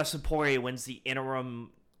Dustin Poirier wins the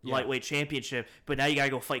interim lightweight championship, but now you gotta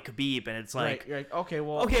go fight Khabib, and it's like, right, you're like, okay,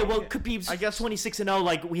 well, Khabib's I guess 26-0.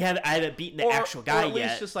 Like I haven't beaten the actual guy or at least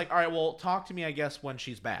yet. just like, all right, well, talk to me, I guess, when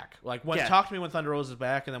she's back. Like, Yeah. talk to me when Thunder Rose is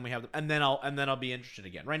back, and then we have, and then I'll be interested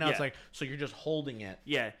again. Right now, it's Yeah. like, so you're just holding it.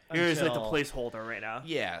 Yeah, here's like the until- placeholder right now.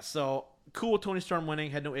 Yeah, so cool with Tony Storm winning,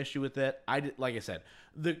 had no issue with it. Like I said,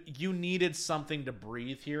 you needed something to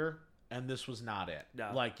breathe here, and this was not it.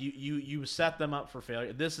 No. Like you set them up for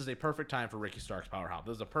failure. This is a perfect time for Ricky Starks Powerhouse.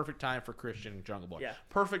 This is a perfect time for Christian Jungle Boy. Yeah.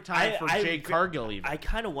 Perfect time for Jade Cargill even. I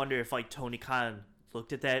kind of wonder if like Tony Khan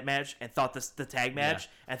looked at that match and thought the tag match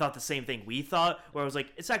and thought the same thing we thought, where I was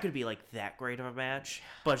like, it's not going to be like that great of a match,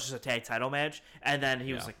 but it's just a tag title match. And then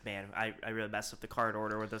he was like, man, I really messed up the card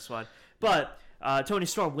order with this one. But Tony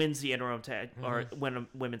Storm wins the interim tag or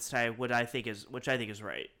women's tag, which I think is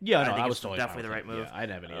right. Yeah, I no, think I was it's totally definitely the fine right with it. move. Yeah, I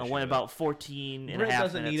didn't have any issue Went with about 14 and a Britt half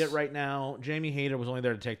doesn't minutes. need it right now. Jamie Hayter was only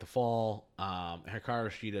there to take the fall. Hikaru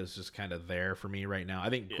Shida is just kind of there for me right now. I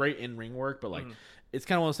think great in-ring work, but like it's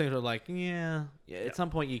kind of one of those things where like, at some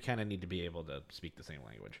point you kind of need to be able to speak the same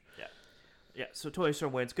language. Yeah, so Tony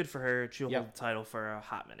Storm wins. Good for her. She'll Yep. hold the title for a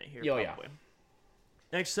hot minute here. Oh, yeah. Probably.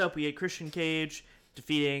 Next up, we had Christian Cage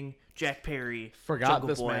defeating Jack Perry. Forgot Jungle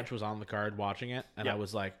this Boy. match was on the card watching it, and Yep. I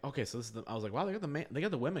was like, okay, so this is I was like, wow, they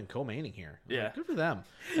got the women co-maining here. I was Yeah. like, good for them.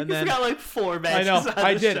 And You then forgot like 4 I matches. know on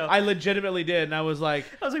I the did. Show. I legitimately did, and I was like,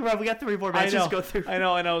 Rob, we got 3 more matches I know, to go through. I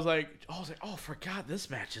know, and I was like, oh, forgot this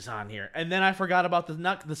match is on here, and then I forgot about the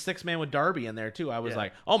 6-man with Darby in there too. I was Yeah.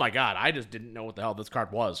 like, oh my god, I just didn't know what the hell this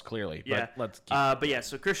card was. Clearly, Yeah. But let's. Keep But yeah,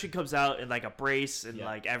 so Christian comes out in like a brace and Yeah.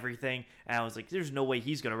 like everything, and I was like, "There's no way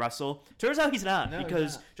he's gonna wrestle." Turns out he's not, No, he's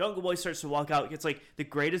because not. Jungle Boy starts to walk out, gets like the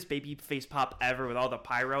greatest baby face pop ever with all the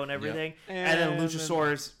pyro and everything, Yep. and then And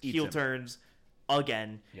Luchasaurus eats heel him. turns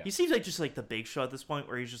again. Yeah. He seems like just like the Big Show at this point,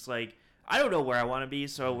 where he's just like, "I don't know where I want to be,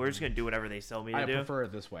 so we're just gonna do whatever they tell me to I do." prefer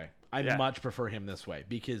it this way. I Yeah. much prefer him this way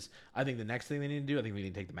because I think the next thing they need to do, I think they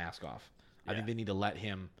need to take the mask off. I think they need to let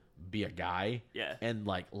him be a guy. Yeah. And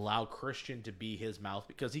like allow Christian to be his mouth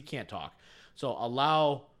because he can't talk. So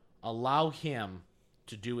allow him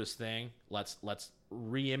to do his thing. Let's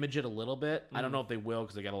re-image it a little bit. I don't know if they will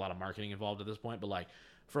because they got a lot of marketing involved at this point. But like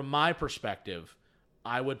from my perspective,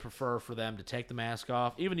 I would prefer for them to take the mask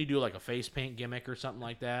off. Even you do like a face paint gimmick or something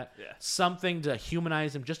like that. Yeah. Something to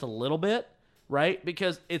humanize him just a little bit, right?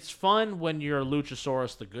 Because it's fun when you're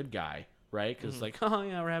Luchasaurus, the good guy, right? Because like, oh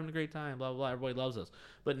yeah, we're having a great time, blah, blah, blah, everybody loves us.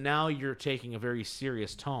 But now you're taking a very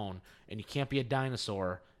serious tone, and you can't be a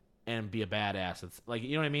dinosaur and be a badass. It's like,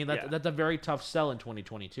 you know what I mean? That's a very tough sell in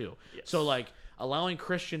 2022. Yes. So like allowing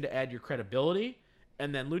Christian to add your credibility,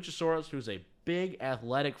 and then Luchasaurus, who's a big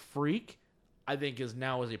athletic freak, I think is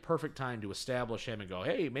a perfect time to establish him and go,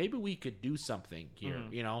 hey, maybe we could do something here,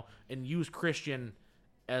 you know, and use Christian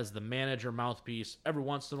as the manager mouthpiece. Every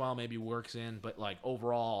once in a while, maybe works in, but like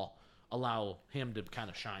overall, allow him to kind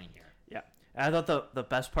of shine here. Yeah. And I thought the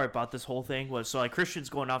best part about this whole thing was, so like Christian's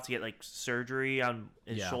going off to get like surgery on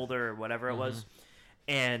his shoulder or whatever it was,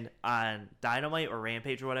 and on Dynamite or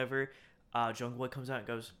Rampage or whatever, Jungle Boy comes out and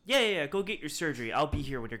goes, yeah, go get your surgery. I'll be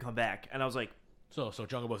here when you come back. And I was like, So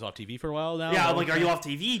Jungle Boy's off TV for a while now? yeah, I'm like, are you off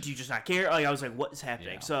TV? Do you just not care? Like, I was like, what is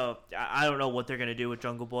happening? Yeah. So I don't know what they're gonna do with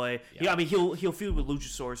Jungle Boy. Yeah. I mean, he'll feud with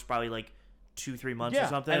Luchasaurus probably like 2-3 months or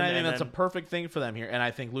something. And I think that's a perfect thing for them here. And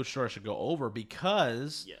I think Luchasaurus should go over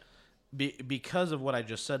because because of what I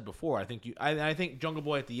just said before. I think I think Jungle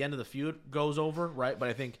Boy at the end of the feud goes over, right? But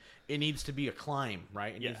I think it needs to be a climb,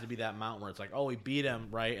 right? It needs to be that mountain where it's like, oh, we beat him,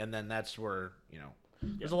 right? And then that's where, you know,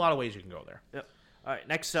 there's a lot of ways you can go there. Yep. All right,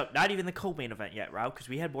 next up, not even the co-main event yet, Rob, because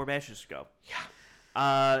we had more matches to go.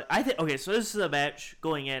 Yeah. I think okay. So this is a match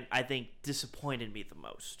going in. I think disappointed me the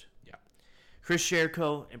most. Yeah. Chris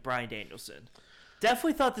Jericho and Bryan Danielson.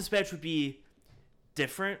 Definitely thought this match would be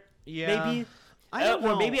different. Yeah. Maybe. I don't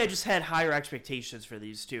know. Or maybe I just had higher expectations for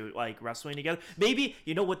these two, like wrestling together. Maybe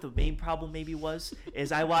you know what the main problem maybe was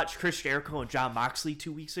is I watched Chris Jericho and Jon Moxley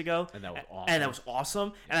 2 weeks ago, And that was awesome. And that was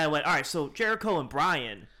awesome. And I went, all right, so Jericho and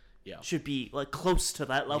Bryan. Yeah. Should be like close to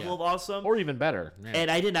that level of awesome, Or even better. Yeah.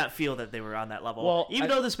 and I did not feel that they were on that level. Well, even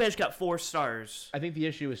though this match got 4 stars I think the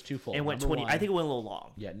issue is twofold. and went Number 20, one- I think it went a little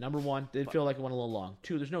long. Yeah, number one, did feel like it went a little long.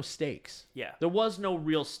 2, there's no stakes. Yeah. There was no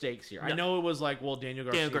real stakes here. I No. know it was like, well, Daniel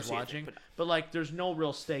Garcia's Garcia, watching, but- but like, there's no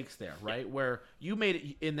real stakes there, right? Where you made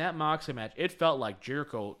it in that Moxley match, it felt like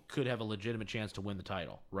Jericho could have a legitimate chance to win the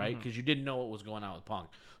title, right? Because you didn't know what was going on with Punk.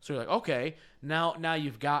 So you're like, okay, now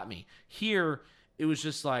you've got me. Here, it was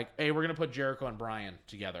just like, hey, we're gonna put Jericho and Bryan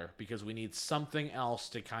together because we need something else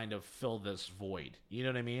to kind of fill this void. You know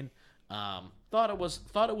what I mean? Thought it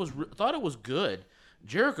was good.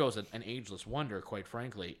 Jericho's an ageless wonder, quite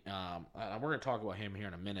frankly. We're gonna talk about him here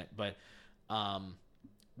in a minute, but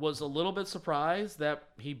was a little bit surprised that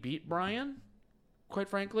he beat Bryan, quite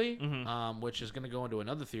frankly. Which is gonna go into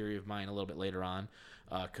another theory of mine a little bit later on,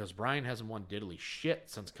 because Bryan hasn't won diddly shit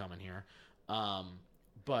since coming here.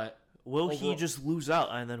 But Will he just lose out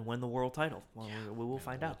and then win the world title? Well, we will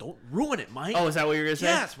find out. Don't ruin it, Mike. Oh, is that what you're gonna say?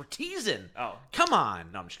 Yes, we're teasing. Oh. Come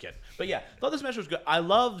on. No, I'm just kidding. But yeah, thought this match was good. I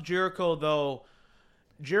love Jericho, though.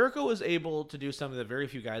 Jericho is able to do something that very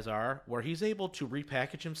few guys are, where he's able to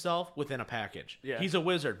repackage himself within a package. Yeah. He's a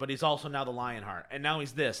wizard, but he's also now the Lionheart, and now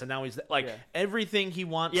he's this, and now he's like everything he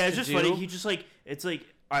wants. Yeah, it's to just do. funny. He just like it's like,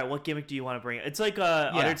 all right, what gimmick do you want to bring? It's like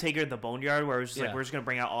Undertaker in the Boneyard, where it was just like Yeah. we're just gonna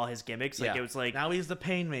bring out all his gimmicks. Like it was like now he's the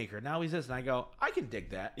Painmaker. Now he's this, and I go, I can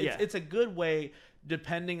dig that. It's, Yeah. it's a good way,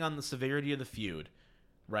 depending on the severity of the feud,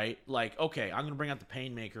 right? Like, okay, I'm gonna bring out the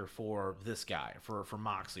Painmaker for this guy, for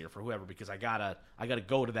Moxley or for whoever, because I gotta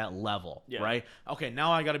go to that level, right? Okay,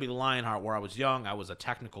 now I gotta be the Lionheart. Where I was young, I was a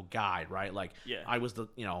technical guy, right? Like, I was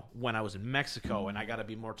when I was in Mexico, and I gotta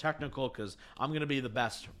be more technical because I'm gonna be the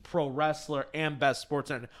best pro wrestler and best sports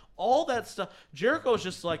center. All that stuff. Jericho is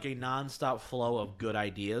just like a nonstop flow of good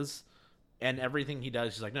ideas. And everything he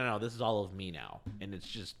does, he's like, no, this is all of me now. And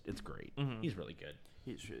it's great. He's really good.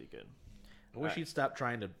 he's really good. I wish he'd stop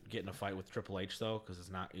trying to get in a fight with Triple H though, because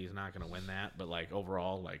he's not going to win that. But like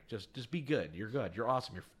overall, like just be good. You're good. You're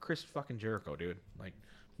awesome. You're Chris fucking Jericho, dude. Like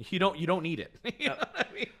you don't need it. You know what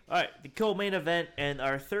I mean? All right, the co-main event and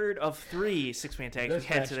our third of 3 6-man tags we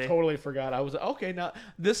had today. Totally forgot. I was okay. Now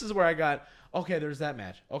this is where I got. Okay, there's that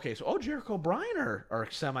match. Okay, so Jericho Bryan are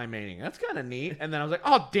semi-maining. That's kind of neat. And then I was like,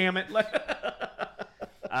 oh damn it.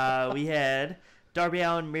 We had Darby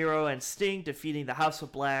Allin, Miro, and Sting defeating the House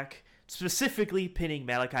of Black, specifically pinning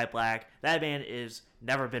Malachi Black. That man is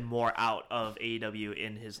never been more out of AEW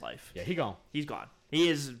in his life. Yeah, gone. He's gone. He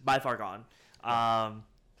is by far gone.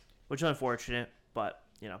 Which is unfortunate, but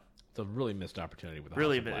you know. It's a really missed opportunity with the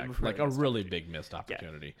Really House of Black. big- Like a really big missed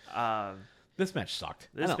opportunity. This match sucked.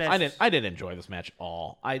 I didn't enjoy this match at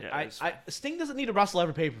all. Sting doesn't need to wrestle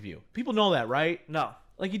every pay-per-view. People know that, right? No.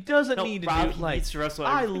 Like he doesn't need to Rob, do he like needs to wrestle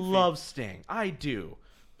every I pay-per-view. love Sting. I do.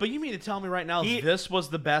 But you mean to tell me right now this was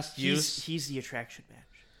the best use? He's the attraction match.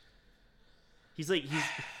 He's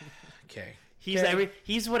Okay.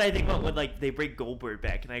 He's what I think about when like they bring Goldberg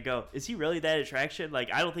back, and I go, is he really that attraction?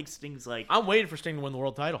 Like, I don't think Sting's like. I'm waiting for Sting to win the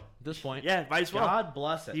world title at this point. Yeah, might as well. God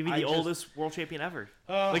bless it. He'd be the oldest world champion ever.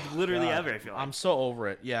 Like literally ever. I feel like. I'm so over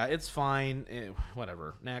it. Yeah, it's fine.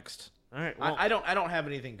 Whatever. Next. All right. Well, I don't have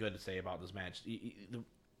anything good to say about this match.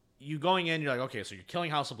 You going in, you're like, okay, so you're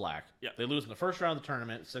killing House of Black. Yeah. They lose in the first round of the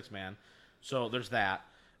tournament, 6-man. So there's that.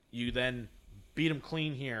 You then beat them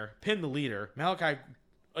clean here, pin the leader. Malachi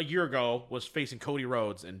a year ago was facing Cody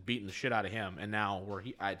Rhodes and beating the shit out of him, and now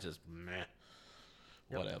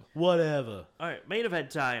whatever. All right, main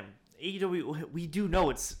event time. AEW. We do know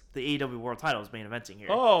it's the AEW World Title is main eventing here.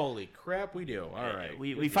 Holy crap, we do. All right,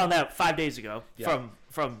 we found that 5 days ago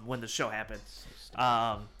from when the show happened.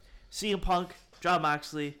 CM Punk, Jon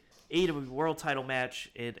Moxley, AEW World Title match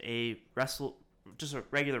in just a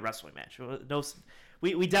regular wrestling match. No.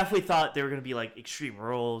 We definitely thought they were going to be like Extreme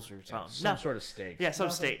Rules or something. Some sort of stake. Yeah, some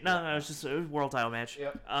stake. No, it's just a world title match.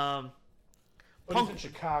 Yep. Punk, it's in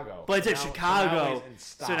Chicago. But it's in Chicago.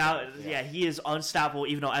 So now, yeah, he is unstoppable,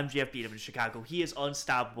 even though MJF beat him in Chicago. He is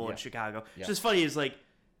unstoppable in Chicago. Yeah. It's just funny is like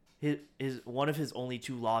his one of his only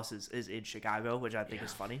 2 losses is in Chicago, which I think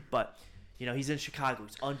is funny. But, he's in Chicago.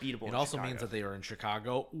 He's unbeatable It in also Chicago. means that they are in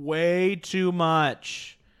Chicago way too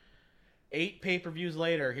much. 8 pay-per-views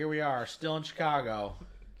later, here we are, still in Chicago.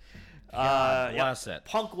 Bless it.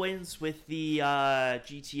 Punk wins with the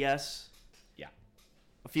GTS. Yeah.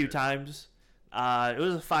 A few times. It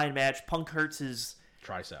was a fine match. Punk hurts his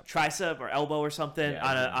tricep or elbow or something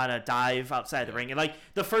on a dive outside the ring. And like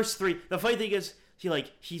the first 3, the funny thing is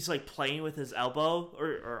he's like playing with his elbow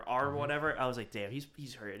or arm or whatever. I was like, damn,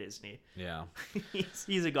 he's hurt, isn't he? Yeah.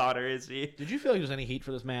 he's a goner, isn't he? Did you feel like there was any heat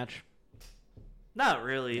for this match? Not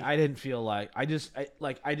really. I didn't feel like I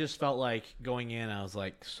just felt like going in. I was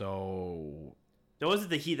like, so there wasn't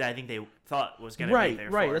the heat that I think they thought was going to be there.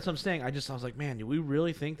 Right. For. That's what I'm saying. I was like, man, do we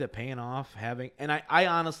really think that paying off having? And I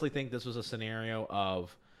honestly think this was a scenario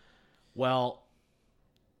of, well,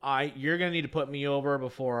 you're gonna need to put me over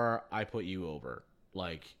before I put you over.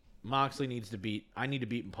 Like Moxley needs to beat. I need to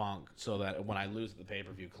beat Punk so that when I lose the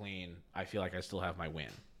pay-per-view clean, I feel like I still have my win.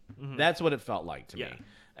 Mm-hmm. That's what it felt like to me.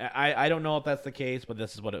 I don't know if that's the case, but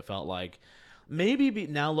this is what it felt like. Maybe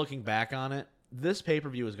now looking back on it, this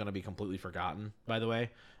pay-per-view is going to be completely forgotten, by the way,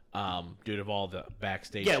 due to all the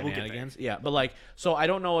backstage shenanigans. Yeah, but like, so I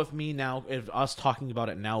don't know if us talking about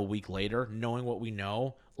it now a week later, knowing what we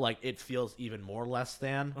know, like it feels even more less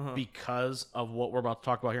than because of what we're about to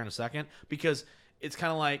talk about here in a second. Because it's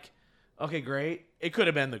kind of like, okay, great. It could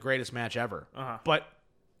have been the greatest match ever, but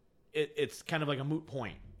it's kind of like a moot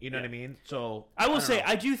point. You know what I mean? So I will say,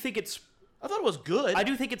 I do think it's. I thought it was good. I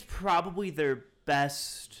do think it's probably their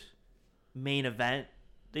best main event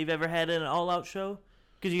they've ever had in an all-out show.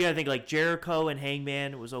 Because you gotta think like Jericho and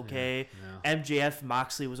Hangman was okay. Yeah. MJF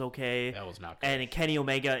Moxley was okay. That was not good. And Kenny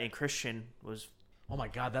Omega and Christian was. Oh my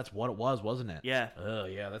God, that's what it was, wasn't it? Yeah. Oh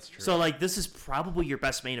yeah, that's true. So like, this is probably your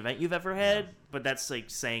best main event you've ever had, but that's like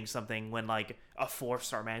saying something when like a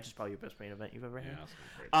 4-star match is probably your best main event you've ever had.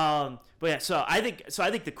 But yeah, so I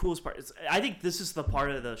think the coolest part is I think this is the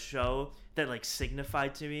part of the show that like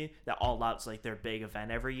signified to me that All Out's like their big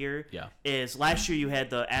event every year. Yeah. Is last year you had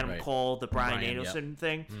the Adam Cole, the Bryan Danielson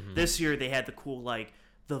thing. Mm-hmm. This year they had the cool like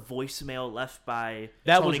the voicemail left by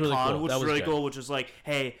Tony Khan, which was really cool, which was like,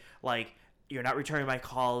 hey, like you're not returning my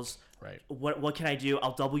calls. Right. What can I do?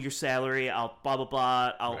 I'll double your salary. I'll blah blah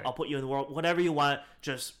blah. I'll put you in the world. Whatever you want.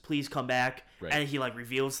 Just please come back. Right. And he like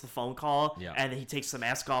reveals the phone call. Yeah. And then he takes the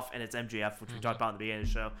mask off, and it's MJF, which we talked about in the beginning of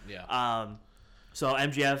the show. Yeah. So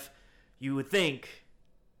MJF, you would think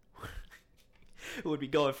would be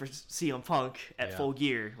going for CM Punk at Full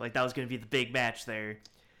Gear. Like that was going to be the big match there.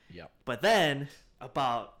 Yeah. But then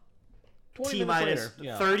about T-minus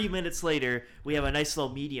 30 minutes later, we have a nice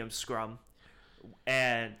little medium scrum.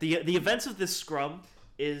 And the events of this scrum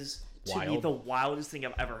is to me the wildest thing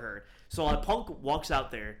I've ever heard. So Punk walks out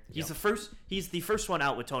there. He's the first one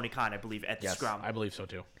out with Tony Khan, I believe, at the scrum. I believe so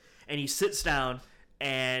too. And he sits down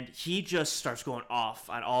and he just starts going off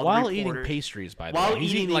on all while the eating pastries. By the way,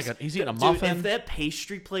 he's eating a muffin. Dude, if that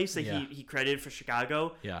pastry place that he credited for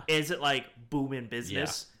Chicago isn't like booming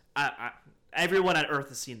business, everyone on earth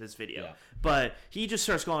has seen this video. Yeah. But he just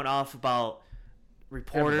starts going off about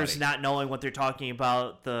reporters not knowing what they're talking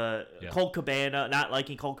about, Colt Cabana, not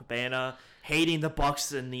liking Colt Cabana, hating the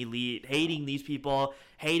Bucks and the Elite, hating these people,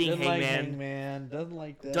 hating Hangman, doesn't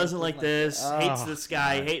like this, hates this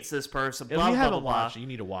guy, hates this person, blah, blah, blah, blah. You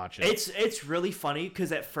need to watch it. It's really funny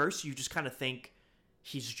because at first you just kind of think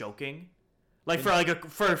he's joking. Like for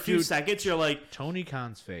a few seconds you're like, Tony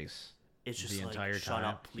Khan's face. It's just the like, entire shut time.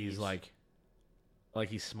 up, please. He's like, like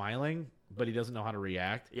he's smiling, but he doesn't know how to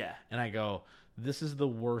react. Yeah. And I go, this is the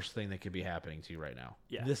worst thing that could be happening to you right now.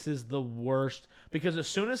 Yeah. This is the worst. Because as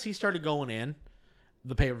soon as he started going in,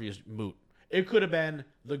 the pay-per-view is moot. It could have been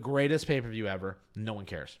the greatest pay-per-view ever. No one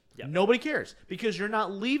cares. Yep. Nobody cares. Because you're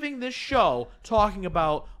not leaving this show talking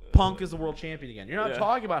about Punk is the world champion again. You're not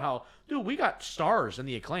talking about how, dude, we got stars in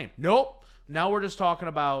the Acclaim. Nope. Now we're just talking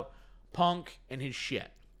about Punk and his shit.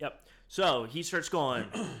 Yep. So he starts going.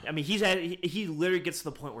 I mean, he literally gets to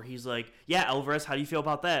the point where he's like, "Yeah, Alvarez, how do you feel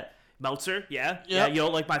about that? Meltzer, yeah, you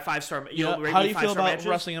don't like my 5-star. How do you feel about matches?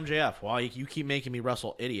 wrestling MJF? Well, you keep making me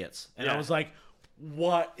wrestle idiots." And I was like,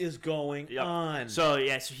 "What is going on?" So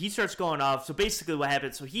so he starts going off. So basically, what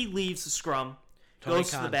happens? So he leaves the scrum.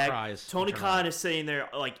 Goes to the back. Tony Khan is sitting there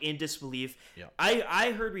like in disbelief. Yep.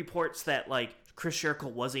 I heard reports that like Chris Jericho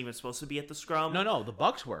wasn't even supposed to be at the scrum. No, the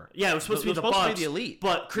Bucks were. Yeah, it was supposed to be the Bucks. Supposed to be the Elite.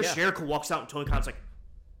 But Chris Jericho walks out and Tony Khan's like,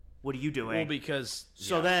 "What are you doing?" Well, because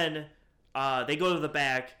then they go to the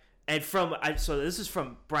back, and so this is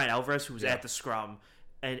from Brian Alvarez, who was at the scrum,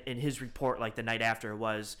 and in his report like the night after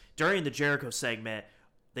was during the Jericho segment.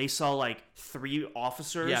 They saw like 3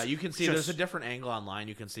 officers. Yeah, you can see there's a different angle online.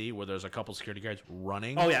 You can see where there's a couple security guards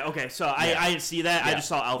running. Oh, yeah, okay. So I didn't see that. I just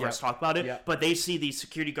saw Alvarez talk about it. Yeah. But they see these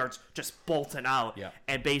security guards just bolting out. Yeah.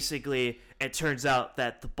 And basically, it turns out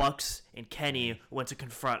that the Bucks and Kenny went to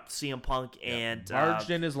confront CM Punk and marched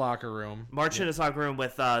in his locker room. In his locker room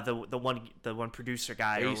with the one producer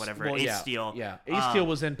guy or whatever, Ace Steel. Yeah, Ace Steel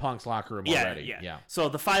was in Punk's locker room already. Yeah. So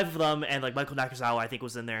the 5 of them and like Michael Nakazawa, I think,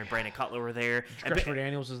 was in there, and Brandon Cutler were there. Christopher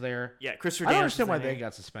Daniels was there. Yeah, Christopher I don't Daniels. understand why they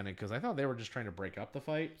got suspended because I thought they were just trying to break up the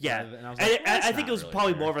fight. Yeah, and I was like, I think it was really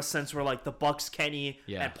probably fair. more of a sense where like the Bucks, Kenny,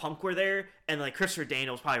 and Punk were there, and like Christopher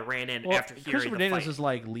Daniels probably ran in after hearing Christopher the Daniels fight. is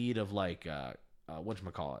like lead of like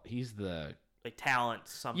whatchamacallit. He's the like talent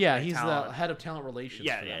something. yeah, like he's talent. the head of talent relations.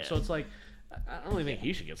 Yeah, for them. yeah. So it's like I don't really think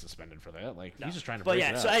he should get suspended for that. Like he's just trying to. But break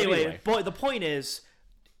yeah, it so up. anyway, but the point is,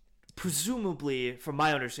 presumably, from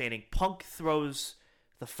my understanding, Punk throws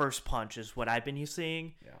the first punch is what I've been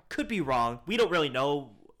seeing. Yeah. Could be wrong. We don't really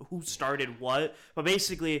know who started what, but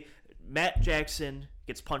basically, Matt Jackson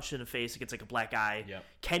gets punched in the face. He gets like a black eye. Yep.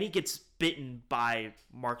 Kenny gets bitten by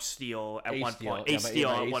Mark Steele at one point. Yeah, Ace Steel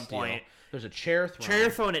at one point. There's a chair thrown.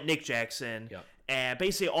 Thrown at Nick Jackson. Yep. And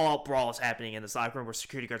basically all brawl is happening in this locker room where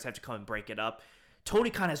security guards have to come and break it up. Tony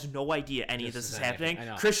Khan has no idea any of this is happening.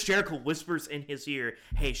 Chris Jericho whispers in his ear,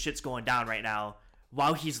 "Hey, shit's going down right now,"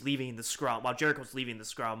 while he's leaving the scrum, while Jericho's leaving the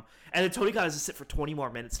scrum. And then Tony Khan has to sit for 20 more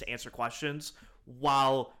minutes to answer questions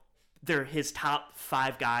while his top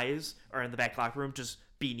 5 guys are in the back locker room just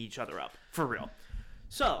beating each other up. For real.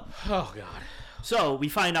 So, oh god. So we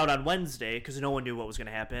find out on Wednesday, because no one knew what was going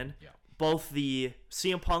to happen, Yeah. both the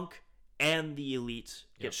CM Punk and the Elite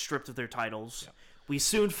get stripped of their titles. Yep. We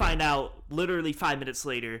soon find out, literally 5 minutes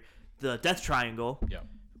later, the Death Triangle Yep.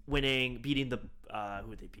 beating the who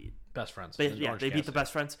would they beat? Best friends. They beat the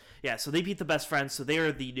Best Friends. Yeah, so they beat the Best Friends. So they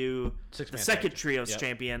are the new second trios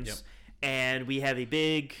champions, Yep. and we have a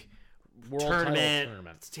big World tournament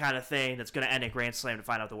title kind of thing that's going to end at Grand Slam to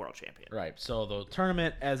find out the world champion. Right. So the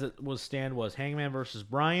tournament, as it was was Hangman versus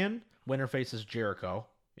Bryan. Winner faces Jericho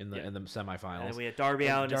in the semifinals. And then we had Darby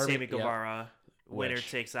Allin and Sammy yeah. Guevara. Winner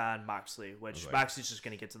Which- takes on Moxley, which Moxley's just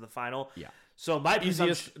going to get to the final. Yeah. So my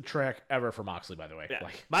Easiest track ever for Moxley, by the way. Yeah.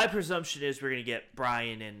 Like, My presumption is we're going to get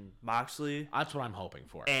Bryan and Moxley. that's what I'm hoping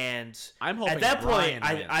for. And I'm hoping at that Bryan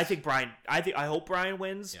point, wins. I hope Bryan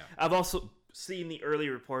wins. Yeah. I've also seen the early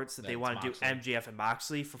reports that they it's want to do Moxley. MJF and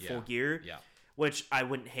Moxley for Full Gear, Yeah. which I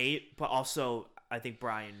wouldn't hate, but also I think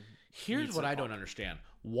Bryan. Here's needs what a I don't punk. understand.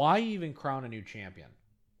 Why even crown a new champion?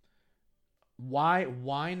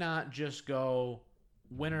 Why not just go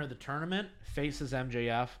winner of the tournament faces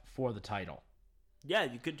MJF for the title? Yeah,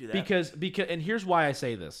 you could do that. Because and here's why I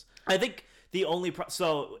say this. I think the only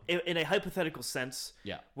so in a hypothetical sense,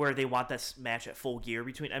 where they want this match at Full Gear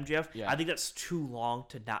between MJF, I think that's too long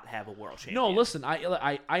to not have a world champion. No, listen,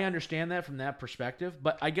 I understand that from that perspective,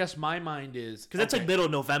 but I guess my mind is because that's like middle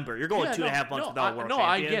of November. You're going 2.5 months without a world champion. No,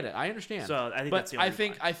 I get it. I understand. So I think that's the only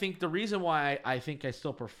point. I think the reason why I think I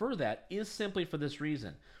still prefer that is simply for this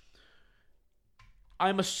reason.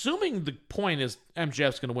 I'm assuming the point is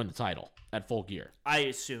MJF's going to win the title at Full Gear. I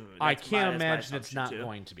assume. I can't imagine it's not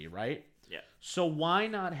going to be, right? Yeah. So why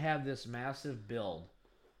not have this massive build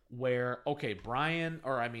where, okay,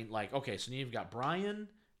 so you've got Bryan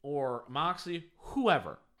or Moxley,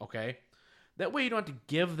 whoever, okay? That way you don't have to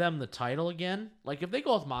give them the title again. Like, if they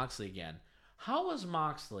go with Moxley again, how is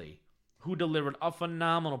Moxley, who delivered a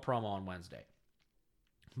phenomenal promo on Wednesday,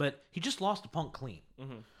 but he just lost to Punk clean.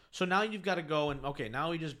 Mm-hmm. So now you've got to go and, okay,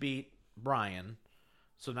 now he just beat Bryan.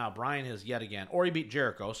 So now Bryan has yet again, or he beat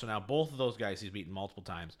Jericho. So now both of those guys he's beaten multiple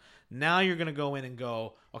times. Now you're going to go in and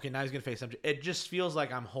go, okay, now he's going to face MJF. It just feels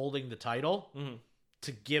like I'm holding the title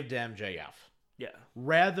to give to MJF. Yeah.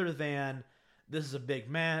 Rather than this is a big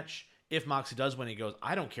match. If Moxley does win, he goes,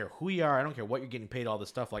 I don't care who you are. I don't care what you're getting paid, all this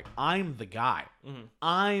stuff. Like, I'm the guy.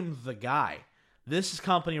 I'm the guy. This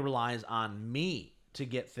company relies on me to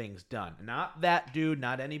get things done. Not that dude,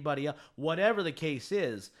 not anybody else. Whatever the case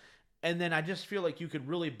is. And then I just feel like you could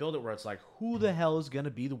really build it where it's like, who the hell is going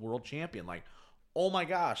to be the world champion? Like, oh my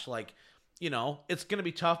gosh, like, you know, it's going to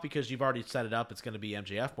be tough because you've already set it up. It's going to be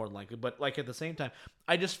MJF more than likely. But, like, at the same time,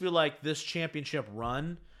 I just feel like this championship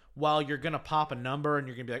run, while you're going to pop a number and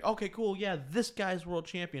you're going to be like, okay, cool, yeah, this guy's world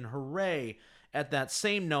champion, hooray. At that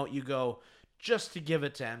same note, you go, just to give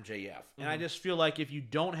it to MJF. And I just feel like if you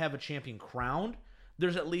don't have a champion crowned,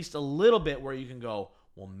 there's at least a little bit where you can go,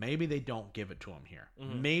 well, maybe they don't give it to him here.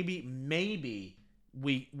 Maybe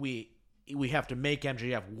we have to make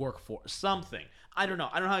MJF work for something. I don't know.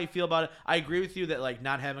 I don't know how you feel about it. I agree with you that like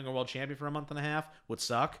not having a world champion for a month and a half would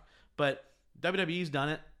suck, but WWE's done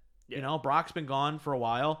it. Yeah. You know, Brock's been gone for a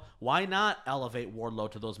while. Why not elevate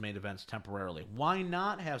Wardlow to those main events temporarily? Why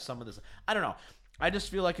not have some of this? I don't know. I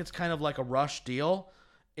just feel like it's kind of like a rush deal,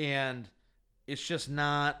 and it's just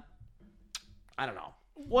not. I don't know.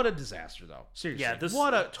 What a disaster, though. Seriously. Yeah,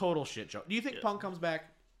 what a total shit show. Do you think Punk comes back?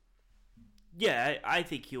 Yeah, I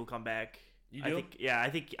think he'll come back. You do?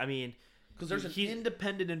 I mean, because there's an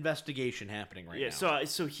independent investigation happening right now.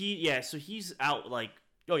 So he's out like.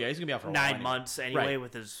 Oh yeah, he's gonna be out for 9 months anyway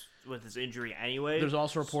with his injury anyway. There's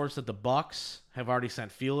also reports that the Bucks have already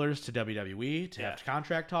sent feelers to WWE to have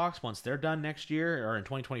contract talks once they're done next year or in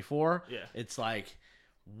 2024. Yeah, it's like,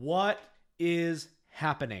 what is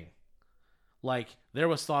happening? Like, there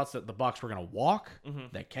was thoughts that the Bucks were going to walk,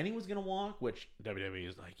 that Kenny was going to walk, which WWE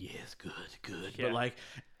is like, yes, good. Yeah. But,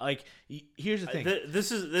 like here's the thing.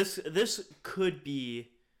 This could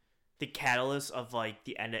be the catalyst of, like,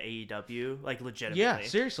 the end of AEW, like, legitimately. Yeah,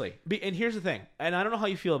 seriously. And here's the thing, and I don't know how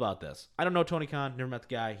you feel about this. I don't know Tony Khan, never met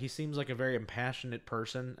the guy. He seems like a very impassionate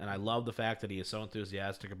person, and I love the fact that he is so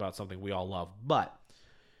enthusiastic about something we all love. But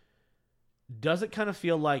does it kind of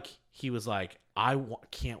feel like he was like,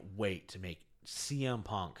 can't wait to make CM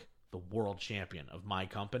Punk the world champion of my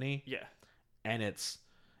company? Yeah. And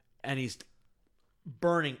he's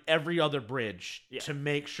burning every other bridge to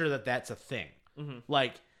make sure that that's a thing.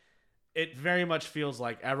 Like, it very much feels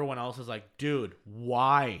like everyone else is like, dude,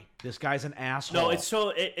 why? This guy's an asshole. No,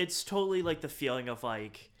 it's totally like the feeling of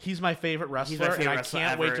like, he's my favorite wrestler, and I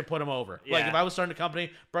can't wait to put him over. Yeah. Like, if I was starting a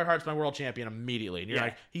company, Bret Hart's my world champion immediately, and you're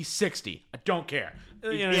like, he's 60. I don't care.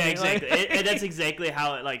 You know exactly. And that's exactly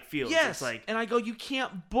how it like feels. Yes, it's like, and I go, you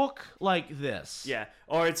can't book like this. Yeah,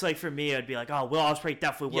 or it's like for me, I'd be like, oh, Will Ospreay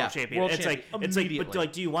definitely world champion. It's like, but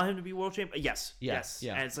like, do you want him to be world champion? Yes. Yeah.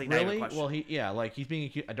 And it's like, really? Well, he's being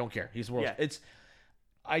accused. I don't care. He's world. Yeah.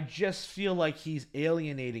 I just feel like he's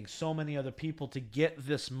alienating so many other people to get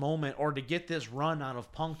this moment or to get this run out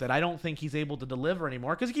of Punk that I don't think he's able to deliver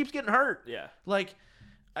anymore because he keeps getting hurt. Yeah. Like,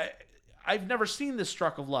 I've never seen this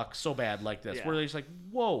struck of luck so bad like this, where they're just like,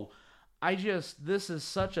 whoa, this is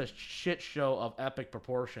such a shit show of epic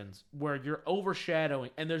proportions where you're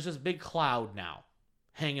overshadowing, and there's this big cloud now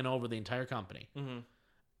hanging over the entire company.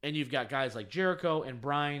 And you've got guys like Jericho and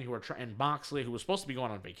Bryan and Moxley, who was supposed to be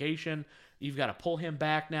going on vacation. You've got to pull him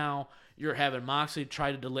back now. You're having Moxley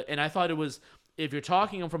try to deliver. And I thought it was, if you're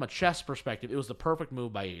talking from a chess perspective, it was the perfect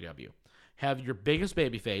move by AEW. Have your biggest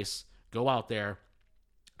babyface go out there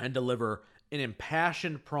and deliver an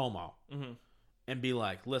impassioned promo and be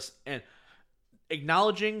like, listen, and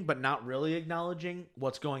acknowledging but not really acknowledging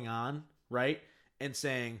what's going on, right? And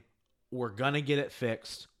saying, we're going to get it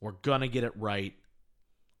fixed. We're going to get it right.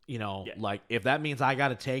 You know, like, if that means I got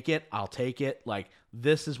to take it, I'll take it. Like,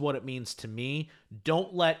 this is what it means to me.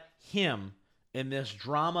 Don't let him in this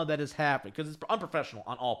drama that is happening, because it's unprofessional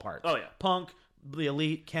on all parts. Oh, yeah. Punk, the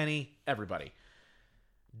Elite, Kenny, everybody.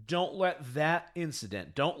 Don't let that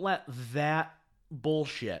incident, don't let that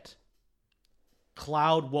bullshit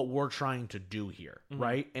cloud what we're trying to do here,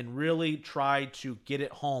 right? And really try to get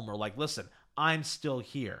it home, or like, listen, I'm still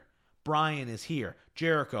here. Bryan is here.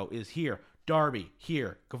 Jericho is here. Darby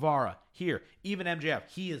here, Guevara here, even MJF,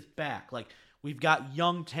 he is back. Like, we've got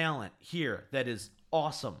young talent here that is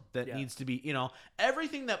awesome, that needs to be, you know,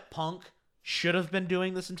 everything that Punk should have been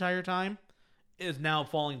doing this entire time is now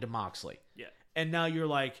falling to Moxley. Yeah. And now you're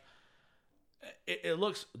like, it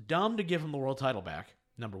looks dumb to give him the world title back,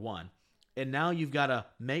 number one. And now you've got to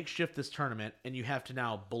makeshift this tournament, and you have to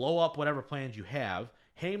now blow up whatever plans you have.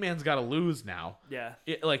 Heyman's got to lose now. Yeah.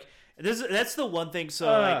 Like, that's the one thing. So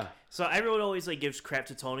like, So everyone always like gives crap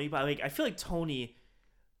to Tony, but like I feel like Tony,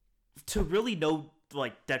 to really no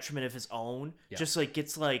like detriment of his own, just like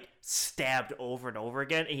gets like stabbed over and over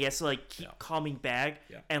again, and he has to like keep coming back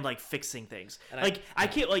and like fixing things. And like I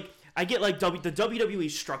get like the WWE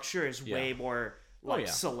structure is way more like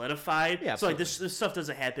solidified. Yeah, so like this stuff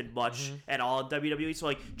doesn't happen much at all in WWE. So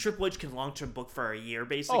like Triple H can long term book for a year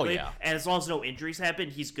basically, and as long as no injuries happen,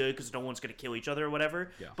 he's good because no one's gonna kill each other or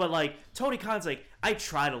whatever. Yeah. But like Tony Khan's like, I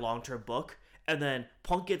tried a long term book. And then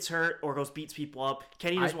Punk gets hurt or goes beats people up.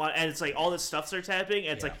 Kenny doesn't want, and it's like all this stuff starts happening.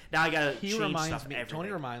 And it's like now I gotta change stuff.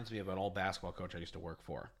 Tony reminds me of an old basketball coach I used to work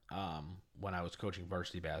for when I was coaching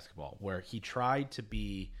varsity basketball, where he tried to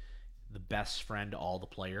be the best friend to all the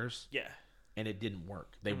players. Yeah, and it didn't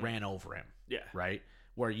work. They ran over him. Yeah, right.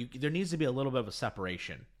 Where there needs to be a little bit of a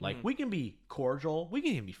separation. Like we can be cordial, we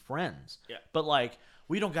can even be friends. Yeah, but like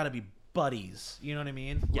we don't got to be buddies. You know what I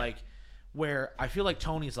mean? Yeah. Like where I feel like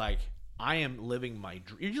Tony's like, I am living my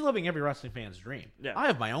dream. You're living every wrestling fan's dream. Yeah. I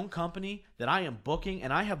have my own company that I am booking,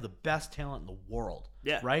 and I have the best talent in the world.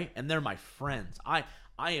 Yeah. Right? And they're my friends.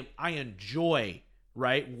 I enjoy,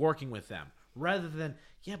 right, working with them. Rather than,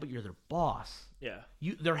 but you're their boss. Yeah.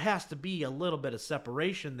 There has to be a little bit of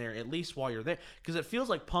separation there, at least while you're there. Because it feels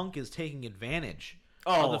like Punk is taking advantage.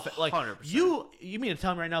 Oh, like 100%. You mean to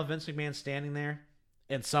tell me right now Vince McMahon's standing there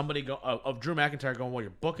and somebody of Drew McIntyre going, well,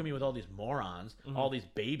 you're booking me with all these morons, all these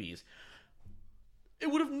babies. It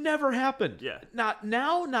would have never happened. Yeah. Not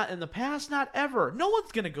now, not in the past, not ever. No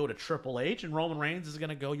one's going to go to Triple H and Roman Reigns is going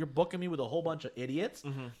to go, you're booking me with a whole bunch of idiots.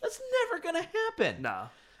 That's never going to happen. Nah.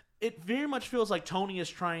 It very much feels like Tony is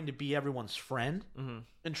trying to be everyone's friend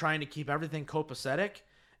and trying to keep everything copacetic.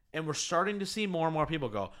 And we're starting to see more and more people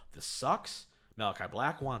go, this sucks. Malachi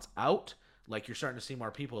Black wants out. Like, you're starting to see more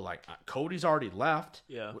people like, Cody's already left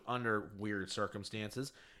under weird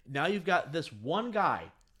circumstances. Now you've got this one guy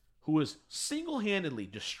who is single-handedly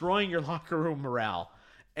destroying your locker room morale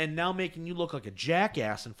and now making you look like a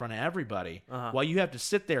jackass in front of everybody while you have to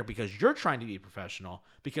sit there because you're trying to be professional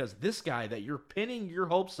because this guy that you're pinning your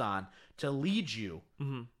hopes on to lead you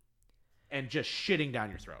and just shitting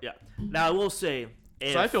down your throat. Yeah. Now, I will say...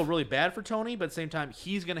 So I feel really bad for Tony, but at the same time,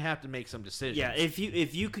 he's going to have to make some decisions. Yeah, if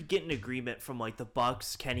you could get an agreement from like the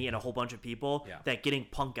Bucks, Kenny, and a whole bunch of people that getting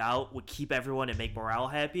Punk out would keep everyone and make morale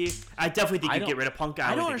happy, I definitely think you'd get rid of Punk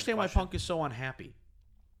out. I don't understand why Punk is so unhappy.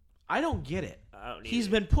 I don't get it. He's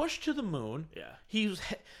been pushed to the moon. Yeah,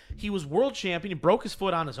 he was world champion. He broke his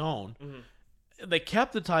foot on his own. They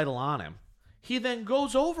kept the title on him. He then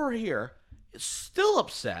goes over here, still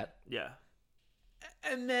upset. Yeah.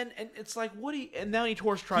 And it's like and now he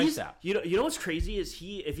tore his tricep. You know what's crazy is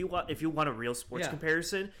if you want a real sports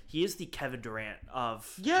comparison, he is the Kevin Durant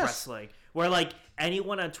of wrestling. Where like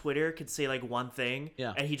anyone on Twitter could say like one thing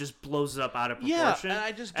and he just blows it up out of proportion. Yeah,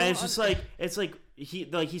 and it's like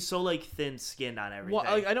he's so like thin skinned on everything.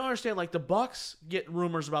 Well, I don't understand. Like the Bucks get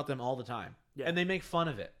rumors about them all the time. Yeah. And they make fun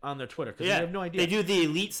of it on their Twitter because they have no idea. They do the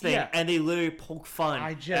elites thing, and they literally poke fun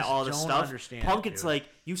at all this stuff. Understand Punk, it's like,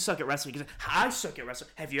 you suck at wrestling. He's like, I suck at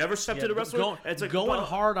wrestling. Have you ever stepped into wrestling? It's like going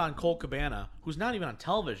hard on Colt Cabana, who's not even on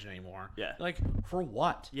television anymore. Yeah. Like, for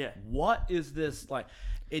what? Yeah. What is this? Like,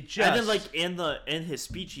 it just... And then, like, in his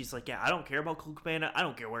speech, he's like, I don't care about Colt Cabana. I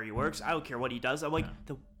don't care where he works. I don't care what he does. I'm like,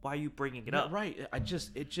 why are you bringing it up? Right.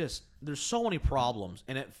 There's so many problems,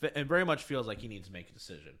 and it very much feels like he needs to make a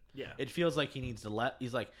decision. Yeah. It feels like he needs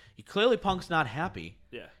to clearly Punk's not happy.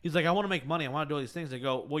 Yeah. He's like, I want to make money. I want to do all these things. They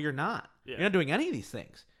go, well, you're not. Yeah. You're not doing any of these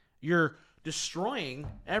things. You're destroying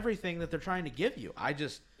everything that they're trying to give you.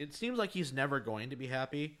 It seems like he's never going to be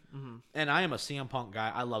happy. And I am a CM Punk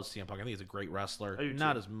guy. I love CM Punk. I think he's a great wrestler.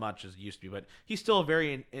 Not as much as he used to be, but he's still a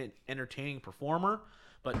very entertaining performer.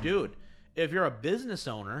 But dude, if you're a business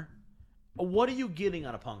owner, what are you getting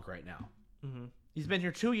out of Punk right now? He's been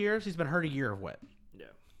here 2 years. He's been hurt a year of what? Yeah.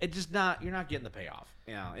 It's just you're not getting the payoff.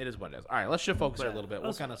 Yeah, it is what it is. All right, let's shift focus here a little bit.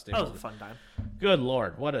 What kind of That was a fun time. Good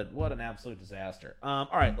Lord, what an absolute disaster. All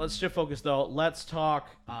right, let's shift focus though. Let's talk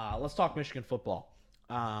Michigan football.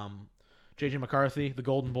 JJ McCarthy, the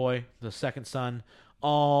Golden Boy, the second son,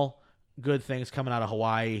 all good things coming out of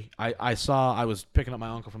Hawaii. I was picking up my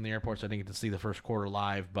uncle from the airport, so I didn't get to see the first quarter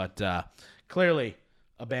live, but clearly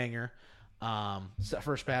a banger.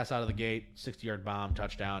 First pass out of the gate, 60-yard bomb,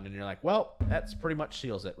 touchdown, and you're like, well, that's pretty much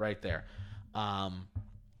seals it right there.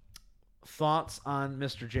 Thoughts on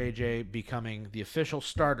Mr. JJ becoming the official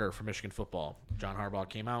starter for Michigan football? Jim Harbaugh,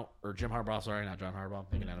 not John Harbaugh,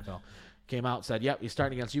 thinking NFL, came out, said, yep, he's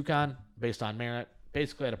starting against UConn based on merit.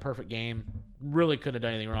 Basically had a perfect game. Really couldn't have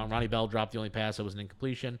done anything wrong. Ronnie Bell dropped the only pass. It was an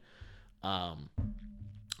incompletion. I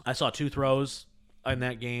saw 2 throws in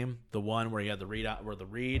that game, the one where he had the read out, where the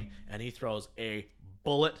read, and he throws a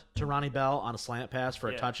bullet to Ronnie Bell on a slant pass for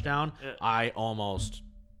a touchdown. Yeah. I almost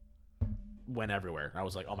went everywhere. I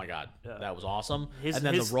was like, "Oh my god, that was awesome!" And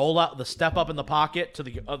then the roll up, the step up in the pocket to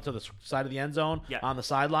the side of the end zone on the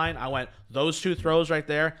sideline. I went, "Those two throws right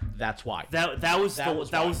there. That's why." That was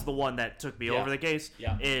the one that took me over the case.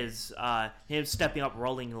 Yeah. Is him stepping up,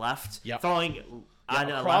 rolling left, throwing on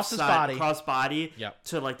the left side, cross body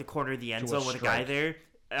to like the corner of the end zone with a guy there.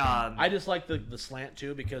 I just like the slant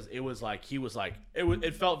too, because it was like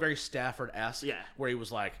it felt very Stafford-esque. Yeah. Where he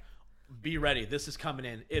was like, be ready. This is coming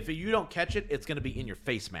in. If you don't catch it, it's going to be in your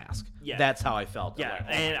face mask. Yeah. That's how I felt. Yeah. Like,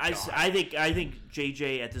 and I think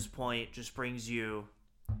JJ at this point just brings you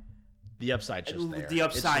the upside. Just there. The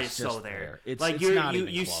upside is so there. It's like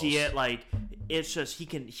you see it, like it's just he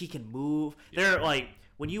can move. They're like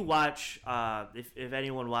when you watch if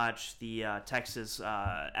anyone watched the Texas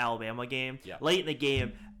Alabama game, late in the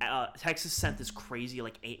game, Texas sent this crazy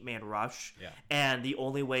like 8-man rush, and the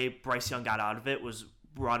only way Bryce Young got out of it was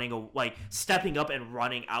stepping up and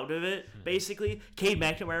running out of it. Basically, Cade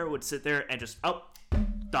McNamara would sit there and just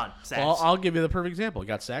done. Sacked. Well, I'll give you the perfect example. He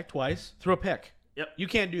got sacked twice, threw a pick. Yep. You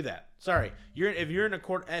can't do that. Sorry. If you're in a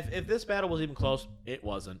court, if this battle was even close, it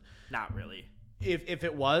wasn't. Not really. If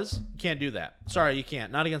it was, you can't do that. Sorry, you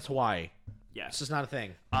can't. Not against Hawaii. Yeah, it's just not a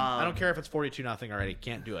thing. I don't care if it's 42-0 already.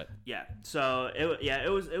 Can't do it. Yeah. So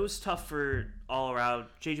it was tough for all around.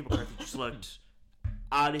 JJ McCarthy just looked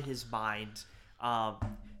out of his mind.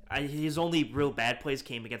 His only real bad plays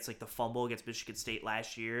came against like the fumble against Michigan State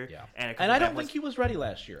last year. Yeah. And I don't think he was ready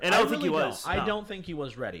last year. And I don't think he was. I don't think he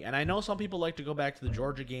was ready. And I know some people like to go back to the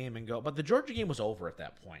Georgia game and go, but the Georgia game was over at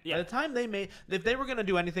that point. Yeah. By the time if they were going to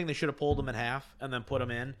do anything, they should have pulled him in half and then put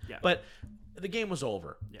him in. Yeah. But the game was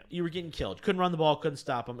over. Yeah. You were getting killed. Couldn't run the ball. Couldn't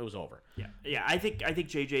stop him. It was over. Yeah. Yeah. I think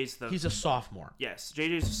JJ's he's a sophomore. Yes.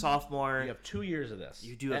 JJ's a sophomore. You have 2 years of this.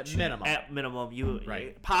 You do at minimum. At minimum,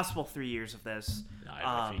 possible 3 years of this.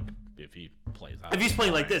 No, if he plays out. If he's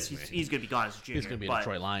playing like this, he's going to be gone as a junior. He's going to be a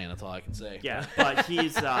Detroit Lion. That's all I can say. Yeah, but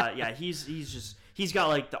he's he's got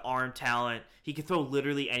like the arm talent. He can throw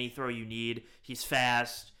literally any throw you need. He's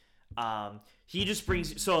fast. He just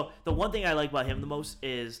brings. So the one thing I like about him the most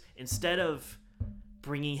is instead of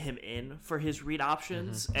bringing him in for his read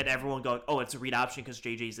options and everyone going, oh, it's a read option because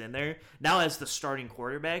JJ's in there. Now as the starting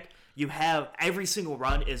quarterback, you have every single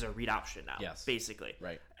run is a read option now, basically.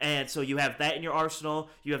 Right. And so you have that in your arsenal.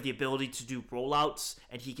 You have the ability to do rollouts,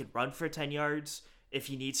 and he can run for 10 yards if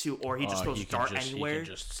he needs to, or he just throws dart anywhere. He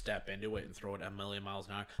can just step into it and throw it at a million miles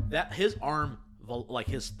an hour. That his arm, like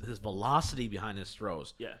his velocity behind his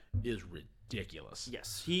throws, is ridiculous.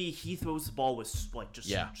 Yes, he throws the ball with like just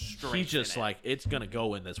strength. He's just like it's gonna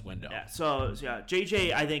go in this window. Yeah. So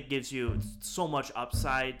JJ I think gives you so much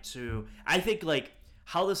upside to. I think like.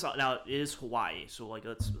 How this now it is Hawaii, so like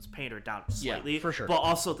let's paint her down slightly. Yeah, for sure. But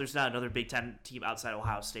also, there's not another Big Ten team outside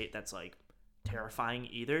Ohio State that's like terrifying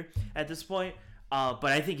either at this point. But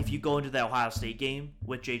I think if you go into that Ohio State game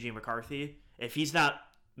with JJ McCarthy, if he's not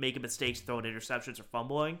making mistakes, throwing interceptions or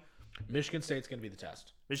fumbling, Michigan State's going to be the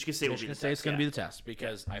test. Michigan State's going to be the test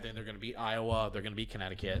because I think they're going to beat Iowa, they're going to beat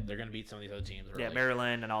Connecticut, they're going to beat some of these other teams. Yeah,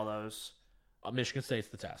 Maryland and all those. Michigan State's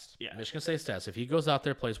the test. Yeah. Michigan State's test. If he goes out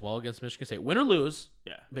there, plays well against Michigan State, win or lose.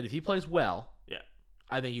 Yeah. But if he plays well,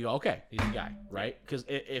 I think you go, okay, he's the guy, right? Because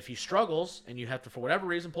if he struggles and you have to, for whatever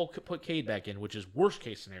reason, put Cade back in, which is worst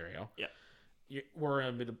case scenario. Yeah. We're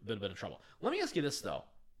in a bit of trouble. Let me ask you this though: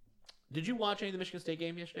 did you watch any of the Michigan State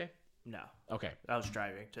game yesterday? No. Okay. I was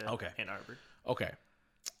driving to Ann Arbor. Okay.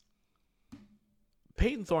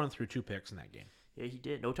 Peyton Thorne threw 2 picks in that game. Yeah, he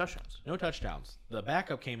did. No touchdowns. No touchdowns. The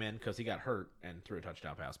backup came in because he got hurt and threw a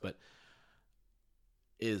touchdown pass. But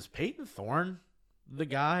is Peyton Thorne the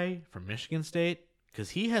guy from Michigan State? Because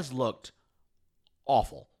he has looked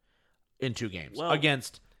awful in 2 games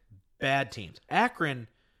against bad teams. Akron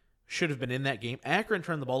should have been in that game. Akron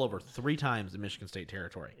turned the ball over 3 times in Michigan State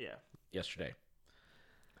territory yesterday.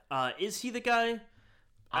 Is he the guy?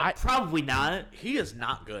 Probably not. He is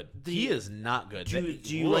not good. He is not good.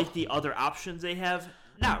 Do you like the other options they have?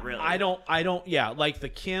 Not really. I don't. Yeah, like the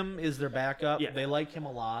Kim is their backup. Yeah. They like him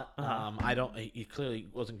a lot. He clearly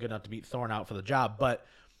wasn't good enough to beat Thorne out for the job, but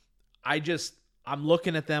I'm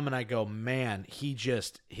looking at them and I go, man,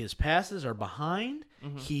 his passes are behind.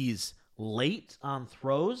 He's late on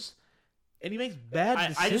throws, and he makes bad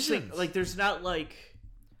decisions. I just think like there's not like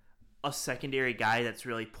a secondary guy that's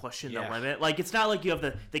really pushing the limit. Like it's not like you have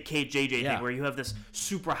the KJJ thing where you have this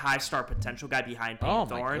super high star potential guy behind Peyton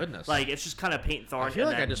Thorne. My goodness. Like it's just kind of Peyton Thorne. I feel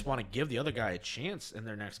like I just want to give the other guy a chance in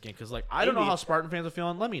their next game because like I don't know how Spartan fans are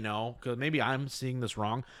feeling. Let me know because maybe I'm seeing this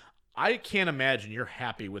wrong. I can't imagine you're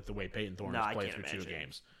happy with the way Peyton Thorne has I played can't through imagine. 2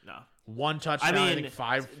 games. No. 1 touchdown, I think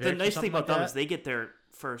 5 picks. The nice thing about them that. is they get their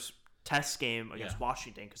first test game against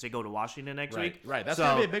Washington because they go to Washington next week. Right, that's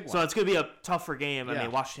going to be a big one. So it's going to be a tougher game. I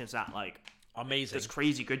mean, Washington's not like amazing, this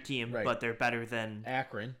crazy good team, but they're better than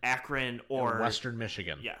Akron or Western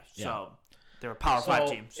Michigan. Yeah, so they're a Power 5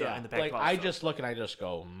 team. So in the Pac-12. I just look and I just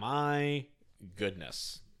go, my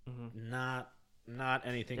goodness, not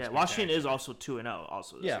anything. Yeah, Washington is also 2-0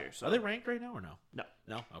 also this year. So are they ranked right now or no?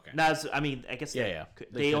 No. Okay. Not as, I mean, I guess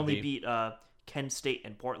they only beat Kent State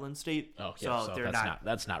and Portland State. Oh, yeah, so they're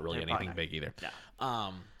that's not really anything big either.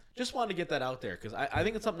 Yeah. Just wanted to get that out there because I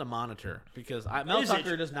think it's something to monitor because Mel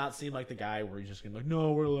Tucker does not seem like the guy where he's just going to be like,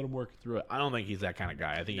 no, we're going to let him work through it. I don't think he's that kind of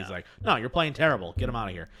guy. I think he's like, no, you're playing terrible. Get him out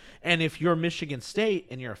of here. And if you're Michigan State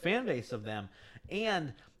and you're a fan base of them,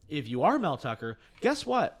 and if you are Mel Tucker, guess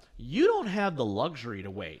what? You don't have the luxury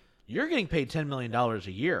to wait. You're getting paid $10 million a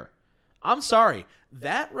year. I'm sorry.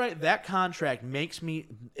 That contract makes me,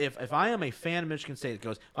 if I am a fan of Michigan State that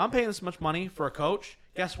goes, if I'm paying this much money for a coach,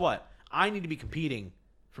 guess what? I need to be competing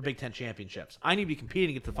for Big Ten championships. I need to be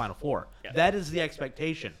competing at the Final Four. Yeah. That is the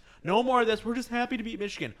expectation. No more of this. We're just happy to beat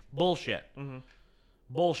Michigan. Bullshit.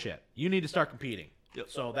 Bullshit. You need to start competing. Yep.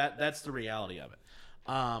 So that's the reality of it.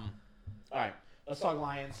 All right. Let's talk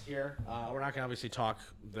Lions here. We're not going to obviously talk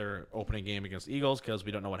their opening game against Eagles because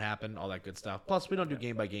we don't know what happened, all that good stuff. Plus, we don't do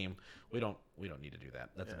game by game. We don't need to do that.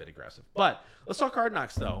 That's a bit aggressive. But let's talk Hard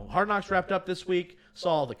Knocks, though. Hard Knocks wrapped up this week. Saw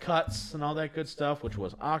all the cuts and all that good stuff, which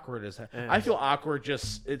was awkward as I feel awkward.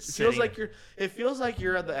 Just it feels like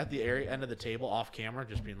you're at the area end of the table off camera,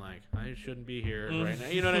 just being like, I shouldn't be here right now.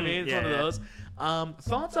 You know what I mean? It's one of those.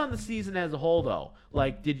 Thoughts on the season as a whole, though?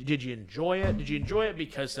 Like, did you enjoy it? Did you enjoy it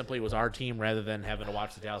because simply it was our team rather than having to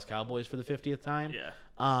watch the Dallas Cowboys for the 50th time? Yeah.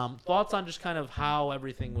 Thoughts on just kind of how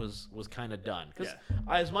everything was kind of done? Because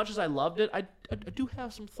as much as I loved it, I do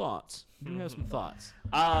have some thoughts.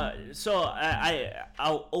 So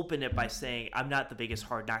I'll open it by saying I'm not the biggest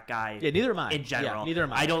Hard Knock guy. Yeah, neither am I. In general, yeah, neither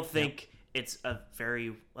am I. I don't think it's a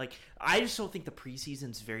very I just don't think the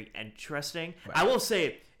preseason's very interesting. Right. I will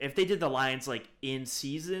say if they did the Lions in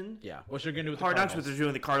season, what you're gonna do with Hard the Knocks, what they're doing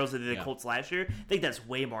with the Cardinals, and the Colts last year, I think that's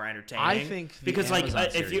way more entertaining. I think because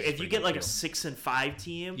if you get a 6-5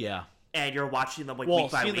 team, and you're watching them week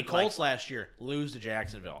by week. The Colts last year lose to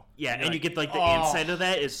Jacksonville. Yeah, and you get the insight of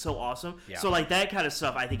that is so awesome. Yeah. So that kind of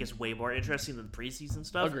stuff I think is way more interesting than the preseason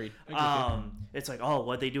stuff. Agreed. It's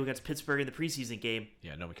what they do against Pittsburgh in the preseason game.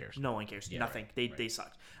 Yeah, no one cares. No one cares. Yeah, Nothing. They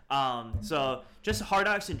sucked. So just Hard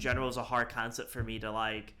Knocks in general is a hard concept for me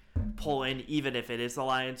to pull in, even if it is the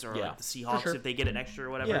Lions or the Seahawks if they get it next year or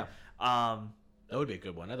whatever. Yeah. That would be a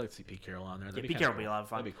good one. I'd like to see Pete Carroll on there. Pete Carroll would be a lot of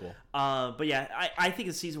fun. That'd be cool. But yeah, I think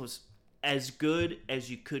the season was as good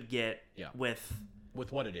as you could get with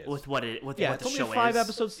what it is. With what the show is. It's only a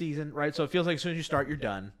 5-episode season, right? So it feels like as soon as you start, you're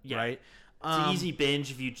done, right? It's an easy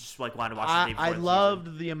binge if you just want to watch the day before I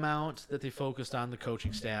loved the amount that they focused on the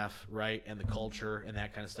coaching staff, right, and the culture and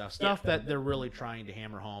that kind of stuff. Stuff that they're really trying to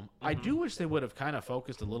hammer home. I do wish they would have kind of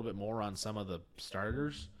focused a little bit more on some of the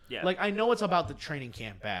starters. Yeah. I know it's about the training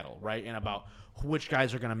camp battle, right, and about which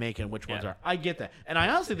guys are going to make it and which ones are. I get that. And I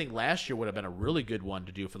honestly think last year would have been a really good one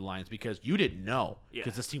to do for the Lions because you didn't know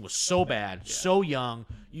because this team was so bad, so young.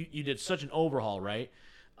 You did such an overhaul, right?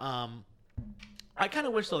 I kind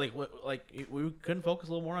of wish though, we couldn't focus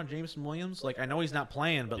a little more on Jameson Williams. I know he's not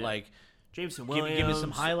playing, but Jameson Williams, give me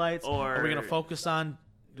some highlights. Or are we going to focus on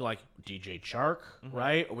DJ Chark,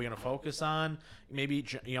 right? Are we going to focus on maybe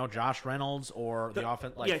Josh Reynolds or the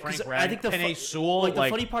offense Frank Ragg, Penei Sewell? The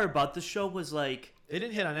funny part about the show was they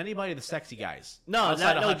didn't hit on anybody of the sexy guys. No,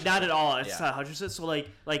 not at all. It's not Hutchinson. So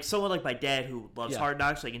someone like my dad who loves Hard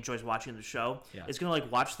Knocks, enjoys watching the show, is gonna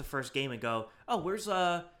watch the first game and go, oh, where's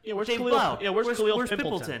Dave Blau? Yeah, where's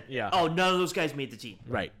Pimpleton? Yeah. Oh, none of those guys made the team.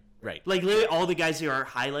 Right. Literally all the guys they are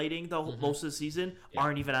highlighting most of the season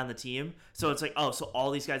aren't even on the team. So it's so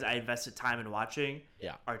all these guys I invested time in watching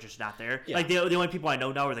are just not there. Yeah. The only people I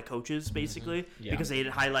know now are the coaches basically because they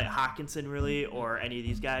didn't highlight Hawkinson really or any of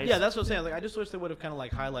these guys. Yeah, that's what I'm saying. I just wish they would have kind of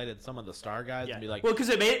highlighted some of the star guys and be well, because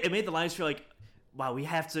it made the Lions feel wow, we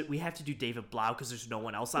have to do David Blau because there's no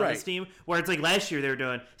one else on this team. Where it's last year they were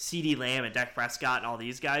doing CeeDee Lamb and Dak Prescott and all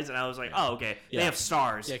these guys, and I was oh, okay, they have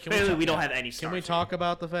stars. Yeah, we don't have any stars. Can we talk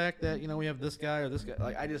about the fact that we have this guy or this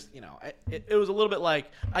guy? I just it was a little bit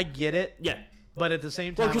I get it. Yeah. But at the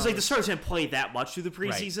same time, because the stars didn't play that much through the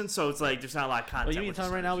preseason, so it's there's not a lot of content. Well, you mean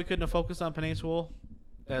telling right now we couldn't have focused on Penei Sewell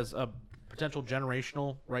as a potential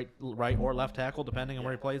generational right or left tackle, depending on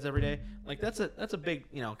where he plays every day. Like that's a big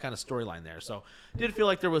kind of storyline there. So did feel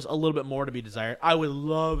like there was a little bit more to be desired. I would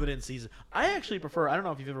love it in season. I actually prefer. I don't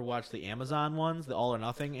know if you've ever watched the Amazon ones, the All or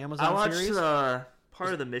Nothing Amazon series. I watched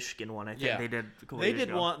part of the Michigan one. I think they did. They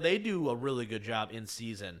did one. They do a really good job in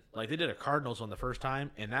season. Like they did a Cardinals one the first time,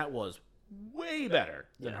 and that was way better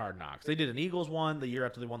than Hard Knocks. They did an Eagles one the year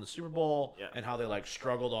after they won the Super Bowl, and how they like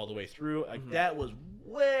struggled all the way through. Like that was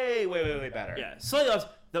way better. Yeah, slightly else.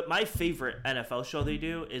 My favorite NFL show they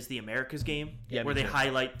do is the America's Game, where they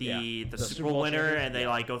highlight the Super Bowl winner and they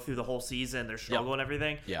like go through the whole season, their struggle and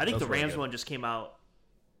everything. Yeah, I think the Rams one just came out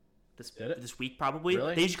this week probably.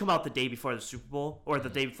 Really? They usually come out the day before the Super Bowl or the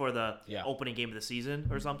day before the opening game of the season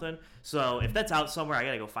or something. So if that's out somewhere, I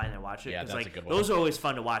gotta go find it and watch it. Yeah, that's like, a good one. Those are always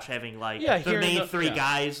fun to watch. Having like the main three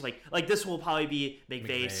guys, like this will probably be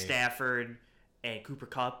McVay, Stafford, and Cooper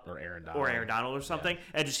Kupp or Aaron Donald or something,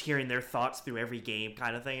 and just hearing their thoughts through every game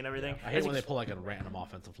kind of thing and everything. I hate when they pull like a random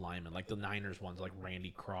offensive lineman, like the Niners ones, like Randy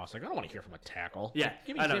Cross. Like I don't want to hear from a tackle. Yeah,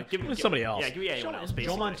 like, give me somebody else. Yeah, give me anyone else. Basically.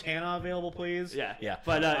 Joe Montana available, please. Yeah.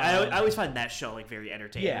 But I always find that show like very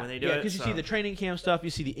entertaining when they do it. Because you see the training camp stuff, you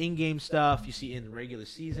see the in-game stuff, you see in regular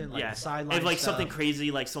season, like the sideline. If like something crazy,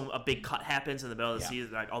 like a big cut happens in the middle of the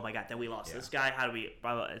season, like oh my god, then we lost this guy. How do we?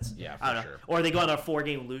 It's I don't know. Or they go on a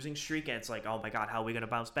 4-game losing streak, and it's like oh my god, how are we gonna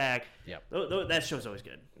bounce back? Yep. That show's always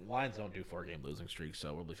good. Lions don't do 4-game losing streaks,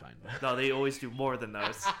 so we'll be fine. No, they always do more than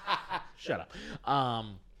those. Shut up.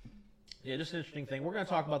 Just an interesting thing. We're going to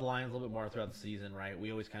talk about the Lions a little bit more throughout the season, right?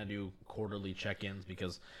 We always kind of do quarterly check-ins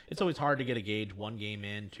because it's always hard to get a gauge 1 game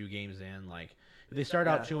in, 2 games in. Like, if they start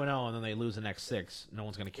out 2-0 and then they lose the next 6, no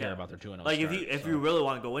one's going to care about their 2-0 Like, start, if you really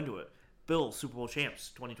want to go into it, Bills, Super Bowl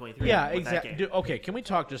champs, 2023. Yeah, exactly. Okay, can we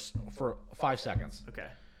talk just for 5 seconds? Okay.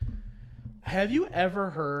 Have you ever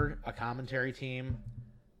heard a commentary team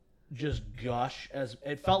just gush as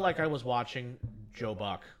it felt like I was watching Joe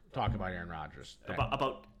Buck talk about Aaron Rodgers?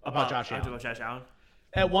 About Josh Allen. About Josh Allen.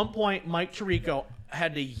 At one point, Mike Tirico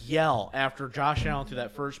had to yell after Josh Allen threw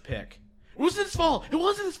that first pick. It wasn't his fault. It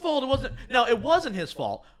wasn't his fault. No, it wasn't his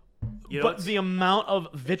fault. But the amount of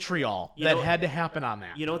vitriol that had to happen on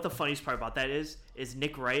that. You know what the funniest part about that is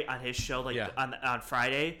Nick Wright on his show on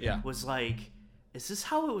Friday was like, is this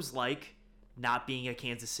how it was like not being a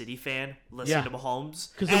Kansas City fan, listening to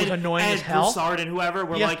Mahomes? Because it was annoying as hell. And Broussard and whoever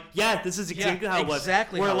were like, this is exactly how it was.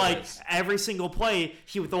 Where like every single play,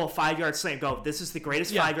 he would throw a 5-yard slam, go, this is the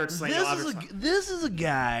greatest 5-yard slam you'll ever see. This is a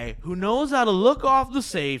guy who knows how to look off the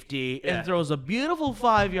safety and throws a beautiful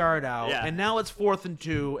 5-yard out, and now it's 4th and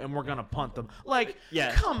 2, and we're going to punt them. Like,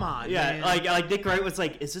 come on, man. Like Nick Wright was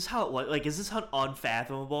like, is this how it was? Like, is this how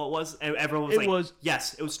unfathomable it was? And everyone was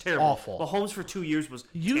yes, it was terrible. Awful. Mahomes for 2 years was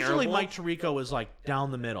usually terrible. Mike Tirico is like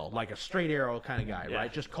down the middle, like a straight arrow kind of guy,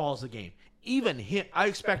 right? Just calls the game. Even him, I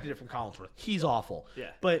expected it from Collinsworth. He's awful. Yeah.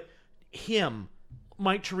 But him,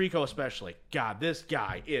 Mike Tirico especially, God, this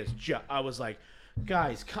guy is just, I was like,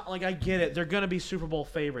 guys, like I get it. They're going to be Super Bowl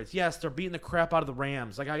favorites. Yes, they're beating the crap out of the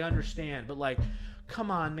Rams. Like I understand, but like,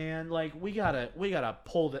 come on, man. Like we gotta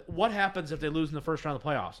pull that. What happens if they lose in the first round of the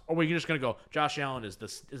playoffs? Or are we just gonna go, Josh Allen is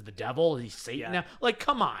the devil? Is he Satan now? Like,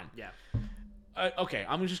 come on. Yeah. Okay,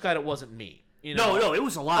 I'm just glad it wasn't me. You know? No, it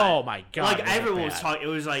was a lot. Oh my god! Like everyone was talking. It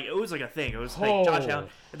was like a thing. It was like Josh Allen.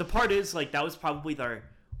 The part is like that was probably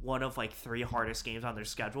one of like 3 hardest games on their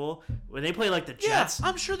schedule when they play like the Jets. Yeah,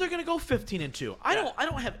 I'm sure they're gonna go 15-2. I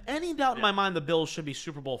don't have any doubt in my mind the Bills should be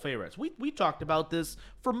Super Bowl favorites. We talked about this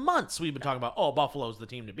for months. We've been talking about Buffalo's the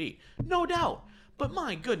team to beat, no doubt. But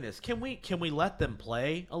my goodness, can we let them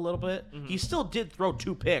play a little bit? Mm-hmm. He still did throw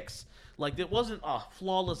 2 picks. Like it wasn't a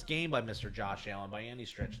flawless game by Mr. Josh Allen by any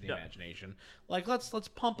stretch of the imagination. Like let's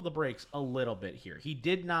pump the brakes a little bit here. He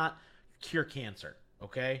did not cure cancer.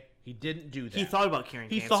 Okay, he didn't do that. He thought about curing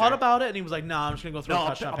cancer. He thought about it, and he was like, "No, I'm just gonna go throw a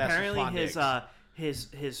touchdown pass." Apparently,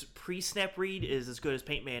 his pre-snap read is as good as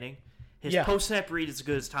Peyton Manning. His post-snap read is as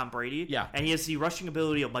good as Tom Brady. Yeah, and he has the rushing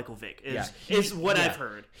ability of Michael Vick. Is what I've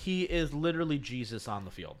heard. He is literally Jesus on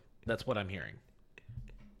the field. That's what I'm hearing.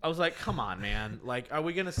 I was like, come on, man. Like, are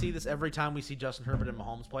we going to see this every time we see Justin Herbert and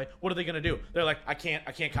Mahomes play? What are they going to do? They're like, I can't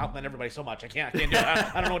compliment everybody so much. I can't do it.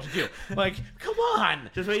 I don't know what to do. Like, come on.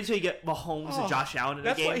 Just wait until you get Mahomes and Josh Allen in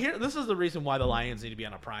the game. This is the reason why the Lions need to be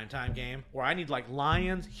on a primetime game, where I need, like,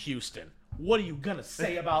 Lions, Houston. What are you going to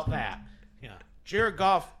say about that? Yeah. Jared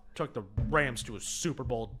Goff took the Rams to a Super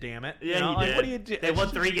Bowl, damn it. Yeah, he did. What do you do? They won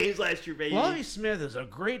 3 games last year, baby. Lovie Smith is a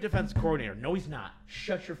great defensive coordinator. No, he's not.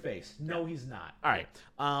 Shut your face. No, he's not. All right.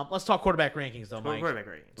 Let's talk quarterback rankings, though, Mike. Quarterback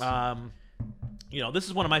rankings. This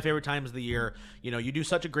is one of my favorite times of the year. You do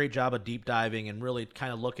such a great job of deep diving and really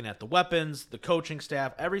kind of looking at the weapons, the coaching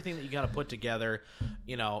staff, everything that you got to put together.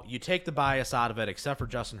 You take the bias out of it, except for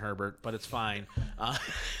Justin Herbert, but it's fine.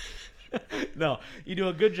 No, you do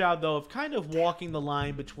a good job, though, of kind of walking the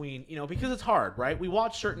line between, because it's hard, right? We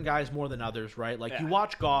watch certain guys more than others, right? Like, you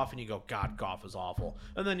watch Goff and you go, God, Goff is awful.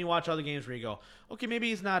 And then you watch other games where you go, okay, maybe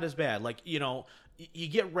he's not as bad. Like, you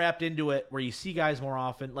get wrapped into it where you see guys more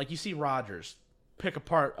often. Like, you see Rodgers pick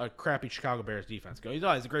apart a crappy Chicago Bears defense. Go, he's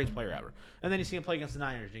the greatest player ever. And then you see him play against the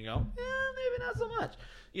Niners, and you go, maybe not so much.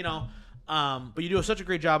 But you do such a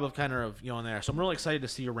great job of kind of, in there. So I'm really excited to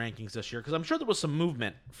see your rankings this year because I'm sure there was some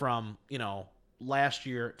movement from, last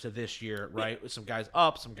year to this year, right? With some guys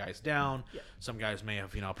up, some guys down. Yeah. Some guys may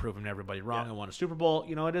have, proven everybody wrong and won a Super Bowl.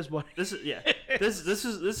 It is what this is. Yeah, this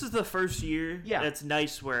is the first year that's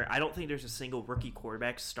nice where I don't think there's a single rookie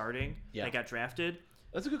quarterback starting that got drafted.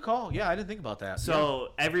 That's a good call. Yeah, I didn't think about that.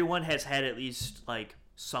 So everyone has had at least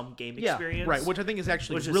some game experience, right? Which I think is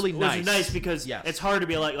actually really nice. Which is nice because it's hard to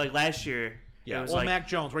be like last year. Yeah, it was Mac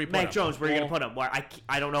Jones. Where you put Mac Jones? Where are you gonna put him?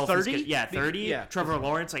 I don't know. 30? 30. Yeah. Trevor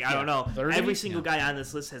Lawrence. I don't know. 30? Every single guy on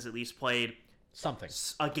this list has at least played something,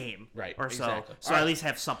 a game, right? Or exactly. So at least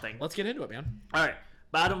have something. Let's get into it, man. All right,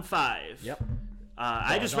 bottom 5. Yep.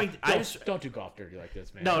 Don't do golf dirty like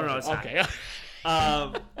this, man. No, it's okay.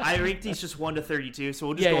 I ranked these just 1 to 32, so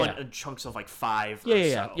we'll just go in chunks of 5.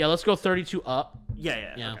 Yeah. Let's go 32 up.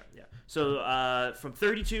 Yeah. Okay, yeah. So from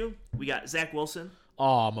 32, we got Zach Wilson.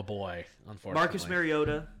 Oh, my boy. Unfortunately, Marcus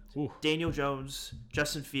Mariota, Daniel Jones,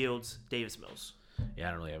 Justin Fields, Davis Mills. Yeah,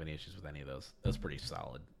 I don't really have any issues with any of those. That's pretty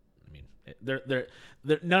solid. I mean, they're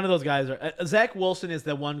none of those guys are. Zach Wilson is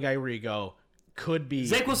the one guy where you go. Could be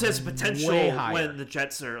Zach Wilson has potential when the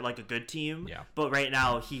Jets are a good team. Yeah. But right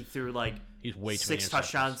now he threw he's way too 6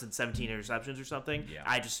 touchdowns and 17 interceptions or something. Yeah.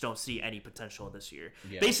 I just don't see any potential this year.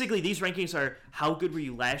 Yeah. Basically, these rankings are how good were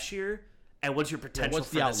you last year and what's your potential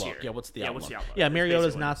for this year. What's the outlook? Yeah,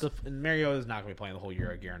 Mariota's not going to be playing the whole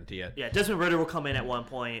year, I guarantee it. Yeah, Desmond Ridder will come in at one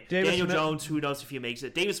point. Daniel Jones, who knows if he makes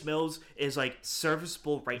it. Davis Mills is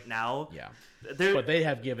serviceable right now. Yeah. But they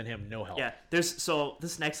have given him no help. Yeah,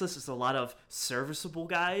 this next list is a lot of serviceable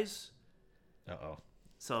guys. Uh-oh.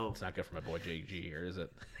 So it's not good for my boy JG here, is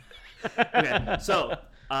it? Okay,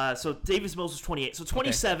 so Davis Mills was 28. So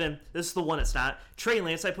 27, this is the one that's not. Trey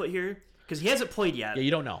Lance I put here because he hasn't played yet. Yeah, you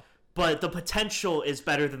don't know. But the potential is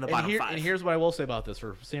better than the bottom 5. And here's what I will say about this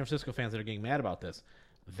for San Francisco fans that are getting mad about this.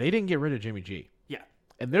 They didn't get rid of Jimmy G. Yeah.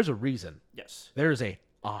 And there's a reason. Yes. There's a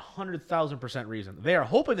 100,000% reason. They are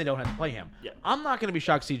hoping they don't have to play him. Yeah. I'm not going to be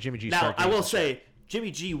shocked to see Jimmy G start. Now, I will say, Jimmy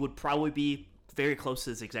G would probably be very close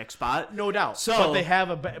to his exact spot. No doubt. So, but they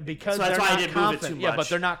have because so that's they're why not I didn't confident. move it too Yeah, much. but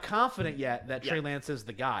they're not confident yet that Trey Lance is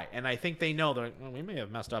the guy. And I think they know we may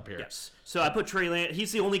have messed up here. Yes. So I put Trey Lance.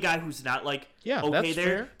 He's the only guy who's not okay that's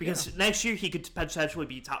there fair. because next year he could potentially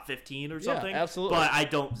be top 15 or something. Yeah, absolutely. But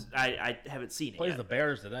I haven't seen it. Plays yet. the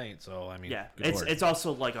Bears today, so I mean, it's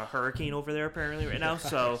also like a hurricane over there apparently right now.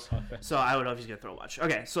 So I don't know if he's gonna throw much.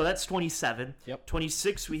 Okay, so that's 27. Yep.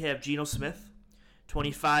 26 we have Geno Smith.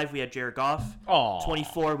 25 we have Jared Goff. Aww.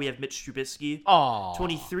 24 we have Mitch Trubisky. Aww.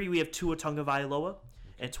 23 we have Tua Tagovailoa,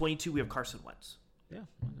 and 22 we have Carson Wentz. Yeah,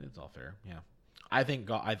 it's all fair. Yeah. I think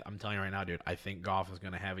I'm telling you right now, dude. I think Goff is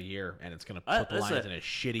going to have a year, and it's going to put the Lions in a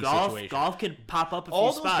shitty situation. Goff can pop up a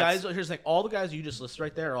all few those spots. Guys, here's the thing: all the guys you just listed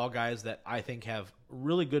right there are all guys that I think have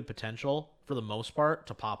really good potential for the most part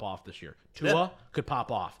to pop off this year. Tua could pop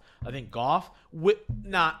off. I think Goff,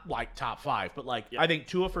 not like top 5, but I think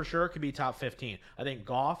Tua for sure could be top 15. I think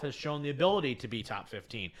Goff has shown the ability to be top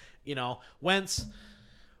 15. Wentz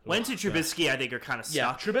and Trubisky, I think, are kind of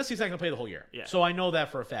stuck. Yeah, Trubisky's not going to play the whole year. Yeah. So I know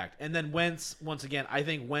that for a fact. And then Wentz, once again, I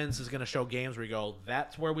think Wentz is going to show games where you go,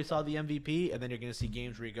 that's where we saw the MVP, and then you're going to see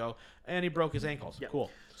games where you go, and he broke his ankles. Yeah.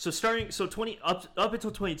 Cool. So 20 up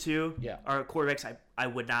until 22 are quarterbacks I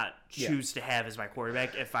would not choose to have as my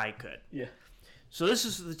quarterback if I could. Yeah. So this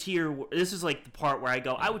is the tier. This is the part where I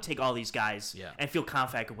go, I would take all these guys and feel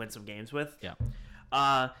confident I could win some games with. Yeah.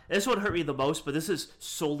 This would hurt me the most, but this is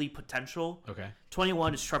solely potential. Okay.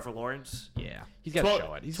 21 is Trevor Lawrence. Yeah. He's got to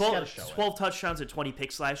show it. He's got to show 12 touchdowns and 20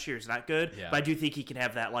 picks last year is not good, but I do think he can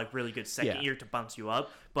have that really good second year to bounce you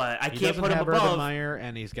up. But I can't put him above. Urban Meyer,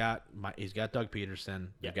 and he's got Doug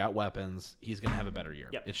Peterson. You've got weapons. He's going to have a better year.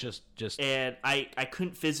 Yep. It's just. And I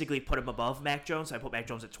couldn't physically put him above Mac Jones. I put Mac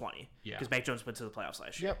Jones at 20. Yeah. Because Mac Jones went to the playoffs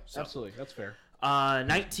last year. Yep. So. Absolutely. That's fair.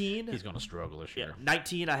 19. He's going to struggle this year.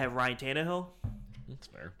 19. I have Ryan Tannehill. That's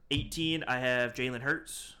fair. 18. I have Jalen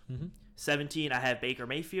Hurts. 17. I have Baker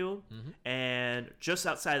Mayfield. And And just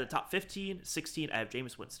outside the top 15, 16, I have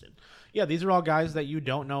Jameis Winston. Yeah, these are all guys that you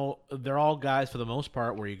don't know. They're all guys for the most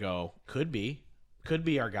part where you go, could be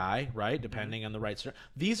our guy, right? Depending on the right.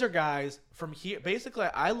 These are guys from here. Basically,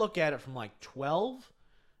 I look at it from like 12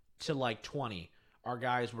 to like 20 are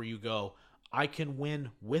guys where you go, I can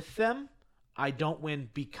win with them. I don't win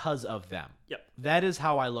because of them. Yep. That is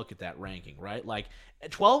how I look at that ranking, right? Like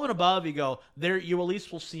at 12 and above, you go, there you at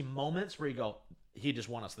least will see moments where you go, he just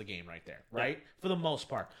won us the game right there, right? Yep. For the most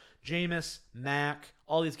part. Jameis, Mac,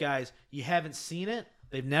 all these guys, you haven't seen it.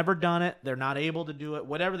 They've never done it. They're not able to do it.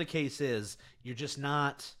 Whatever the case is, you're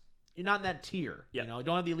not in that tier. Yep. You know, you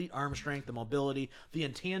don't have the elite arm strength, the mobility, the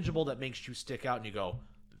intangible that makes you stick out and you go,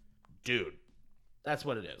 dude, that's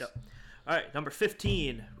what it is. Yep. All right, number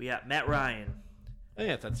 15, we got Matt Ryan. I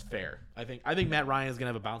think that's fair. I think Matt Ryan is gonna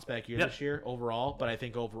have a bounce back year this year overall, but I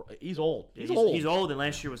think he's old. He's old. He's old, and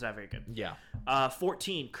last year was not very good. Yeah.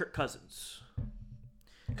 14, Kirk Cousins.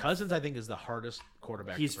 Cousins, I think, is the hardest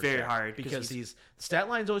quarterback. He's very hard because the stat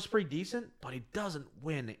line's always pretty decent, but he doesn't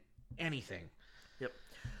win anything. Yep.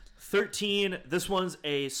 13, this one's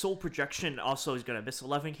a sole projection. Also, he's going to miss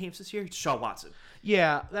 11 games this year. It's Deshaun Watson.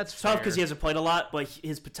 Yeah, that's tough because he hasn't played a lot, but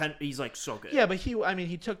his potential, he's like so good. Yeah, but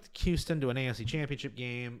he took Houston to an AFC Championship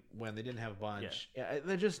game when they didn't have a bunch. Yeah,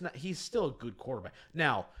 they're just not, he's still a good quarterback.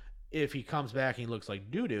 Now, if he comes back and he looks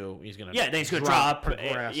like doo-doo, he's going to drop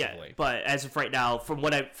progressively. Yeah, but as of right now,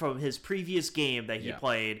 from his previous game that he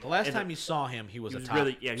played, the last time you saw him, he was a top top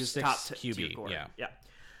QB.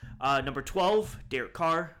 Yeah. Number 12, Derek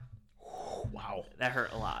Carr. Wow, that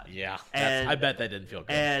hurt a lot. Yeah, and I bet that didn't feel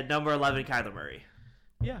good. And number 11, Kyler Murray.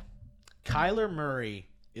 Yeah, Kyler Murray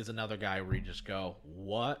is another guy where you just go,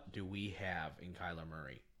 what do we have in Kyler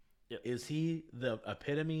Murray? Yep. Is he the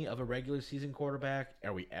epitome of a regular season quarterback?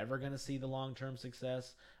 Are we ever going to see the long-term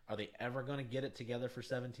success? Are they ever going to get it together for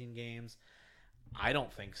 17 games? I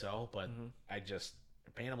don't think so, but I just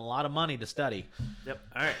paying him a lot of money to study. Yep.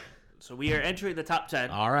 All right. So we are entering the top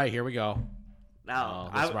 10. All right, here we go. Now,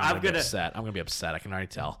 I'm gonna be upset. I'm gonna be upset. I can already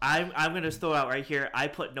tell. I'm gonna throw out right here. I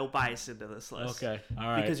put no bias into this list. Okay, all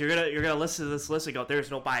right. Because you're gonna listen to this list and go, "There's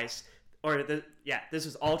no bias," or this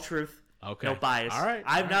is all truth. Okay. No bias. All right.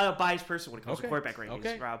 I'm not a biased person when it comes to quarterback rankings,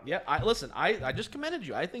 okay. Rob. Yeah. I just commended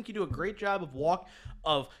you. I think you do a great job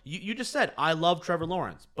of you just said I love Trevor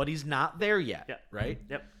Lawrence, but he's not there yet. Yeah. Right.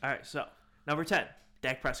 Yep. All right. So number 10,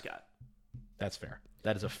 Dak Prescott. That's fair.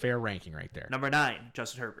 That is a fair ranking right there. Number 9,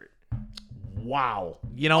 Justin Herbert. Wow.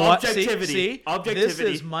 You know what? See? Objectivity. This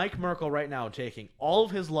is Mike Merkel right now taking all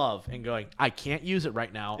of his love and going, I can't use it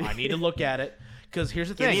right now. I need to look at it. Because here's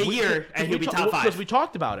the thing. Give me a year, and he'll be top 5. Because we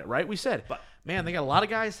talked about it, right? We said, man, they got a lot of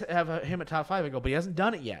guys have him at top 5. I go, but he hasn't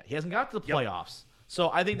done it yet. He hasn't got to the playoffs.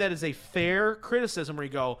 So I think that is a fair criticism where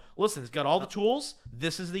you go, listen, he's got all the tools.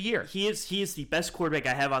 This is the year. He is the best quarterback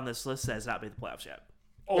I have on this list that has not made the playoffs yet.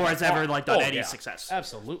 Or has ever done any success.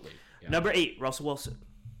 Absolutely. Yeah. Number 8, Russell Wilson.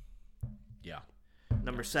 Yeah.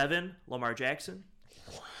 Number 7, Lamar Jackson.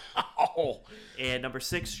 Oh. And number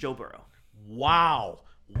 6, Joe Burrow. Wow.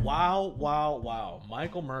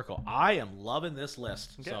 Michael Merkel. I am loving this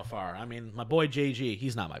list so far. I mean, my boy JG,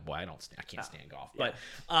 he's not my boy. I can't stand golf. Yeah.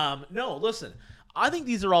 But no, listen. I think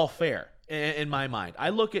these are all fair in my mind.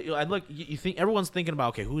 You think everyone's thinking about,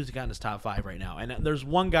 okay, who's got in his top 5 right now? And there's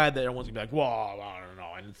one guy that everyone's going to be like, well, I don't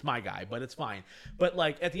know, and it's my guy, but it's fine. But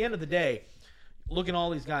like at the end of the day, looking at all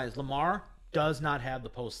these guys, Lamar does not have the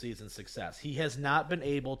postseason success. He has not been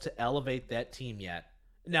able to elevate that team yet.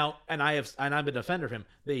 Now, and I'm a defender of him.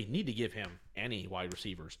 They need to give him any wide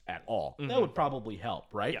receivers at all. Mm-hmm. That would probably help,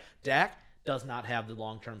 right? Yeah. Dak does not have the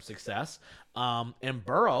long-term success. And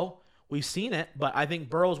Burrow, we've seen it, but I think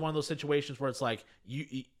Burrow is one of those situations where it's like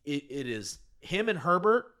it is him and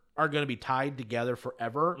Herbert are going to be tied together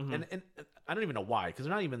forever. Mm-hmm. And I don't even know why, because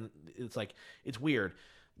they're not even. It's like it's weird.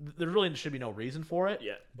 There really should be no reason for it.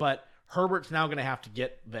 Yeah. But Herbert's now going to have to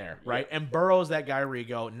get there, right? Yeah. And Burrow's that guy where you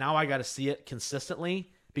go, now I got to see it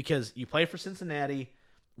consistently because you play for Cincinnati.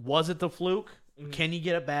 Was it the fluke? Mm-hmm. Can you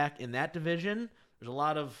get it back in that division? There's a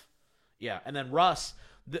lot of, And then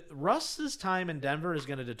Russ's time in Denver is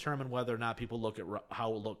going to determine whether or not people look at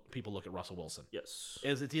people look at Russell Wilson. Yes.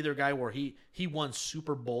 Is it's either a guy where he won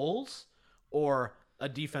Super Bowls or a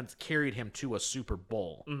defense carried him to a Super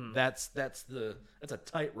Bowl. Mm-hmm. That's a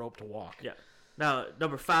tightrope to walk. Yeah. Now,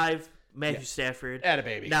 number 5, Matthew Stafford.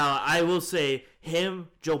 Attababy. Now, I will say him,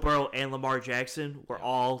 Joe Burrow, and Lamar Jackson were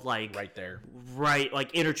all like right there. Right,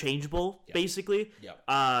 like interchangeable, basically. Yep.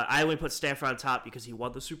 I only put Stafford on top because he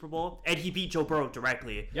won the Super Bowl and he beat Joe Burrow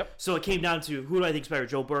directly. Yep. So it came down to who do I think is better,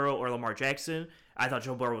 Joe Burrow or Lamar Jackson? I thought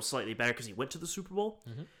Joe Burrow was slightly better because he went to the Super Bowl.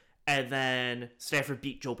 Mm-hmm. and then Stafford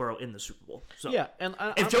beat Joe Burrow in the Super Bowl. So Yeah, and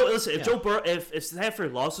if Joe Burrow, if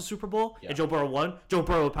Stafford lost the Super Bowl and Joe Burrow won, Joe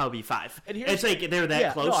Burrow would probably be 5. And it's like they're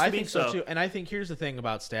that close. No, I to think me, so too. And I think here's the thing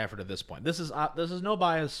about Stafford at this point. This is no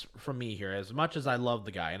bias from me here. As much as I love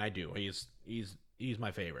the guy, and I do, he's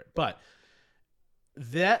my favorite. But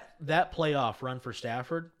that playoff run for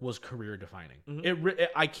Stafford was career defining. Mm-hmm.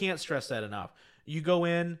 I can't stress that enough. You go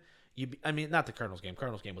in, not the Cardinals game.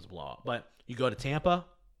 Cardinals game was a blowout, but you go to Tampa,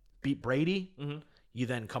 beat Brady. Mm-hmm. You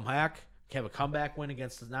then come back, have a comeback win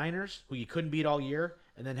against the Niners, who you couldn't beat all year,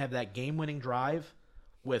 and then have that game-winning drive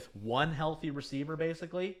with one healthy receiver,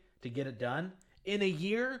 basically, to get it done in a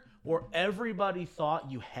year where everybody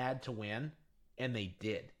thought you had to win, and they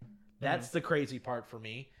did. That's the crazy part for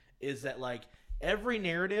me, is that, like, every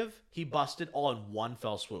narrative he busted all in one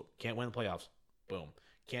fell swoop. Can't win the playoffs. Boom.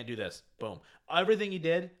 Can't do this. Boom. Everything he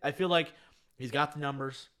did, I feel like he's got the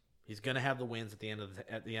numbers. He's going to have the wins at the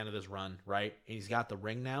end of this run, right? He's got the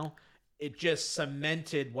ring now. It just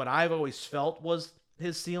cemented what I've always felt was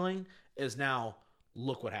his ceiling is now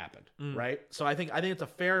look what happened, right? So I think it's a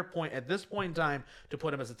fair point at this point in time to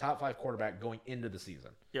put him as a top 5 quarterback going into the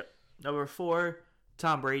season. Yep. Number 4,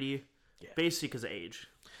 Tom Brady, basically because of age.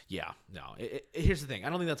 Yeah, no. Here's the thing. I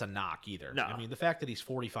don't think that's a knock either. No. I mean, the fact that he's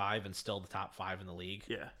 45 and still the top 5 in the league,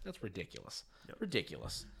 that's ridiculous. Yep.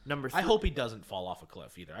 Ridiculous. Number 3. I hope he doesn't fall off a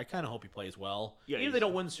cliff either. I kind of hope he plays well. Yeah, even if they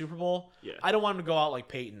don't win the Super Bowl, I don't want him to go out like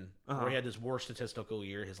Peyton, where he had his worst statistical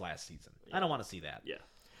year his last season. I don't want to see that.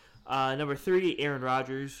 Yeah. Number 3, Aaron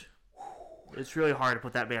Rodgers. It's really hard to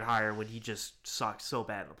put that man higher when he just sucked so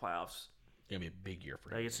bad in the playoffs. It's going to be a big year for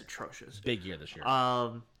him. Like, it's atrocious. Big year this year.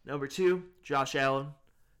 Number 2, Josh Allen.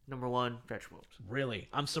 Number 1, Patrick Mahomes. Really?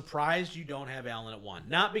 I'm surprised you don't have Allen at 1.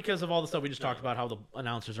 Not because of all the stuff we just talked about, how the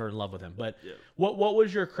announcers are in love with him, but what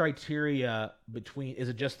was your criteria between? Is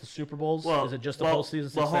it just the Super Bowls? Is it just the postseason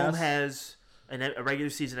success? Mahomes has a regular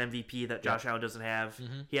season MVP that Josh Allen doesn't have.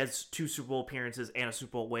 Mm-hmm. He has 2 Super Bowl appearances and a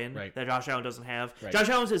Super Bowl win that Josh Allen doesn't have. Right. Josh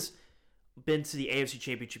Allen has been to the AFC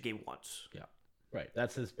Championship game once. Yeah. Right,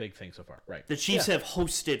 that's his big thing so far. Right, the Chiefs have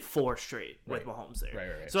hosted 4 straight with Mahomes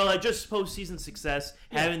there. Right. So like just postseason success,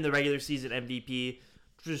 having the regular season MVP,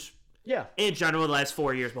 just in general, the last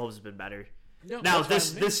 4 years, Mahomes has been better. No, now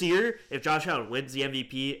this year, if Josh Allen wins the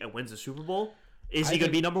MVP and wins the Super Bowl, is he going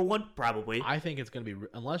to be number 1? Probably. I think it's going to be,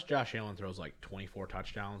 unless Josh Allen throws like 24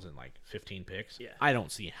 touchdowns and like 15 picks. I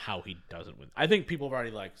don't see how he doesn't win. I think people have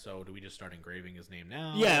already so do we just start engraving his name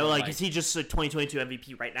now? Yeah, like is he just a 2022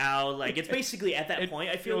 MVP right now? Like it's basically at that point.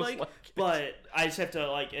 I feel like but I just have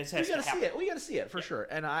to it has to happen. We got to see it for sure.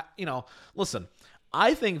 And listen,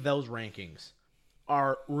 I think those rankings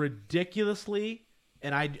are ridiculously,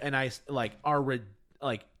 and I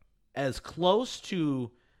as close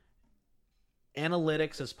to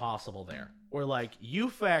analytics as possible there, where you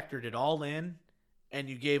factored it all in and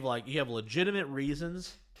you have legitimate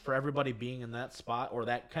reasons for everybody being in that spot or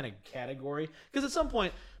that kind of category, because at some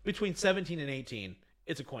point between 17 and 18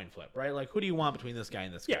 it's a coin flip, right? Like, who do you want between this guy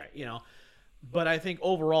and this guy, But I think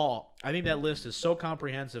overall, that list is so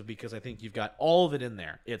comprehensive because I think you've got all of it in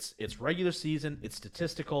there. It's regular season, it's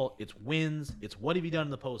statistical, it's wins, it's what have you done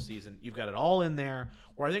in the postseason. You've got it all in there.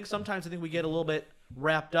 Where I think sometimes we get a little bit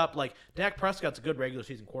wrapped up. Like Dak Prescott's a good regular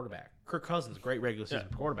season quarterback. Kirk Cousins, great regular season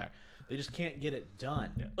quarterback. They just can't get it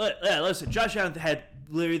done. Listen, Josh Allen had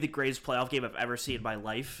literally the greatest playoff game I've ever seen in my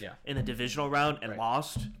life in the divisional round and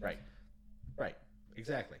lost. Right.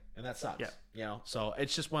 Exactly. And that sucks. So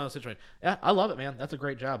it's just one of those situations. Yeah, I love it, man. That's a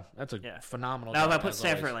great job. That's a phenomenal job. Now, if I put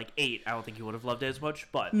Stafford at 8, I don't think he would have loved it as much.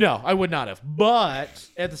 But no, I would not have. But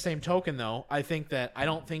at the same token, though, I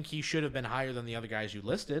don't think he should have been higher than the other guys you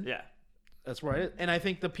listed. Yeah. That's right. And I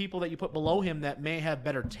think the people that you put below him that may have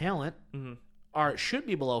better talent should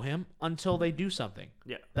be below him until they do something.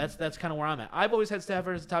 Yeah. That's kind of where I'm at. I've always had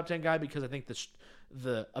Stafford as a top 10 guy because I think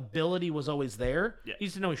the ability was always there. Yeah. He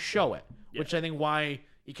used to know show it, which I think why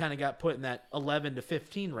he kind of got put in that 11 to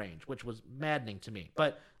 15 range, which was maddening to me.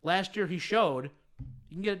 But last year he showed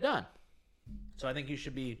you can get it done. So I think he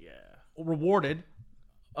should be rewarded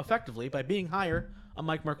effectively by being higher on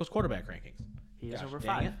Mike Merkel's quarterback rankings. He is number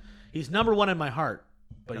 5. He's number 1 in my heart,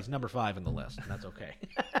 but he's number 5 in the list, and that's okay.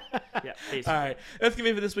 Basically. All right, that's gonna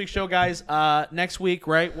be it for this week's show, guys. Next week,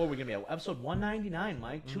 right? What are we gonna be at? Episode 199,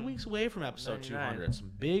 Mike. 2 weeks away from episode 200.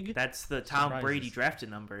 Some big. That's the Tom Brady drafted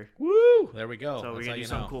number. Woo! There we go. So we're gonna do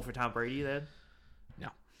something cool for Tom Brady then. No.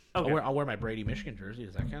 Okay. I'll wear my Brady Michigan jersey.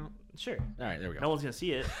 Does that count? Sure. All right, there we go. No one's gonna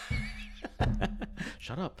see it.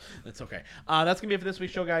 Shut up. That's okay. That's going to be it for this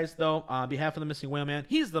week's show, guys, though. On behalf of the Missing Whale Man,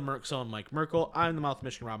 he's the Merc Zone Mike Merkel. I'm the Mouth of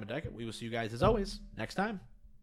Michigan Robin Deckett. We will see you guys, as always, next time.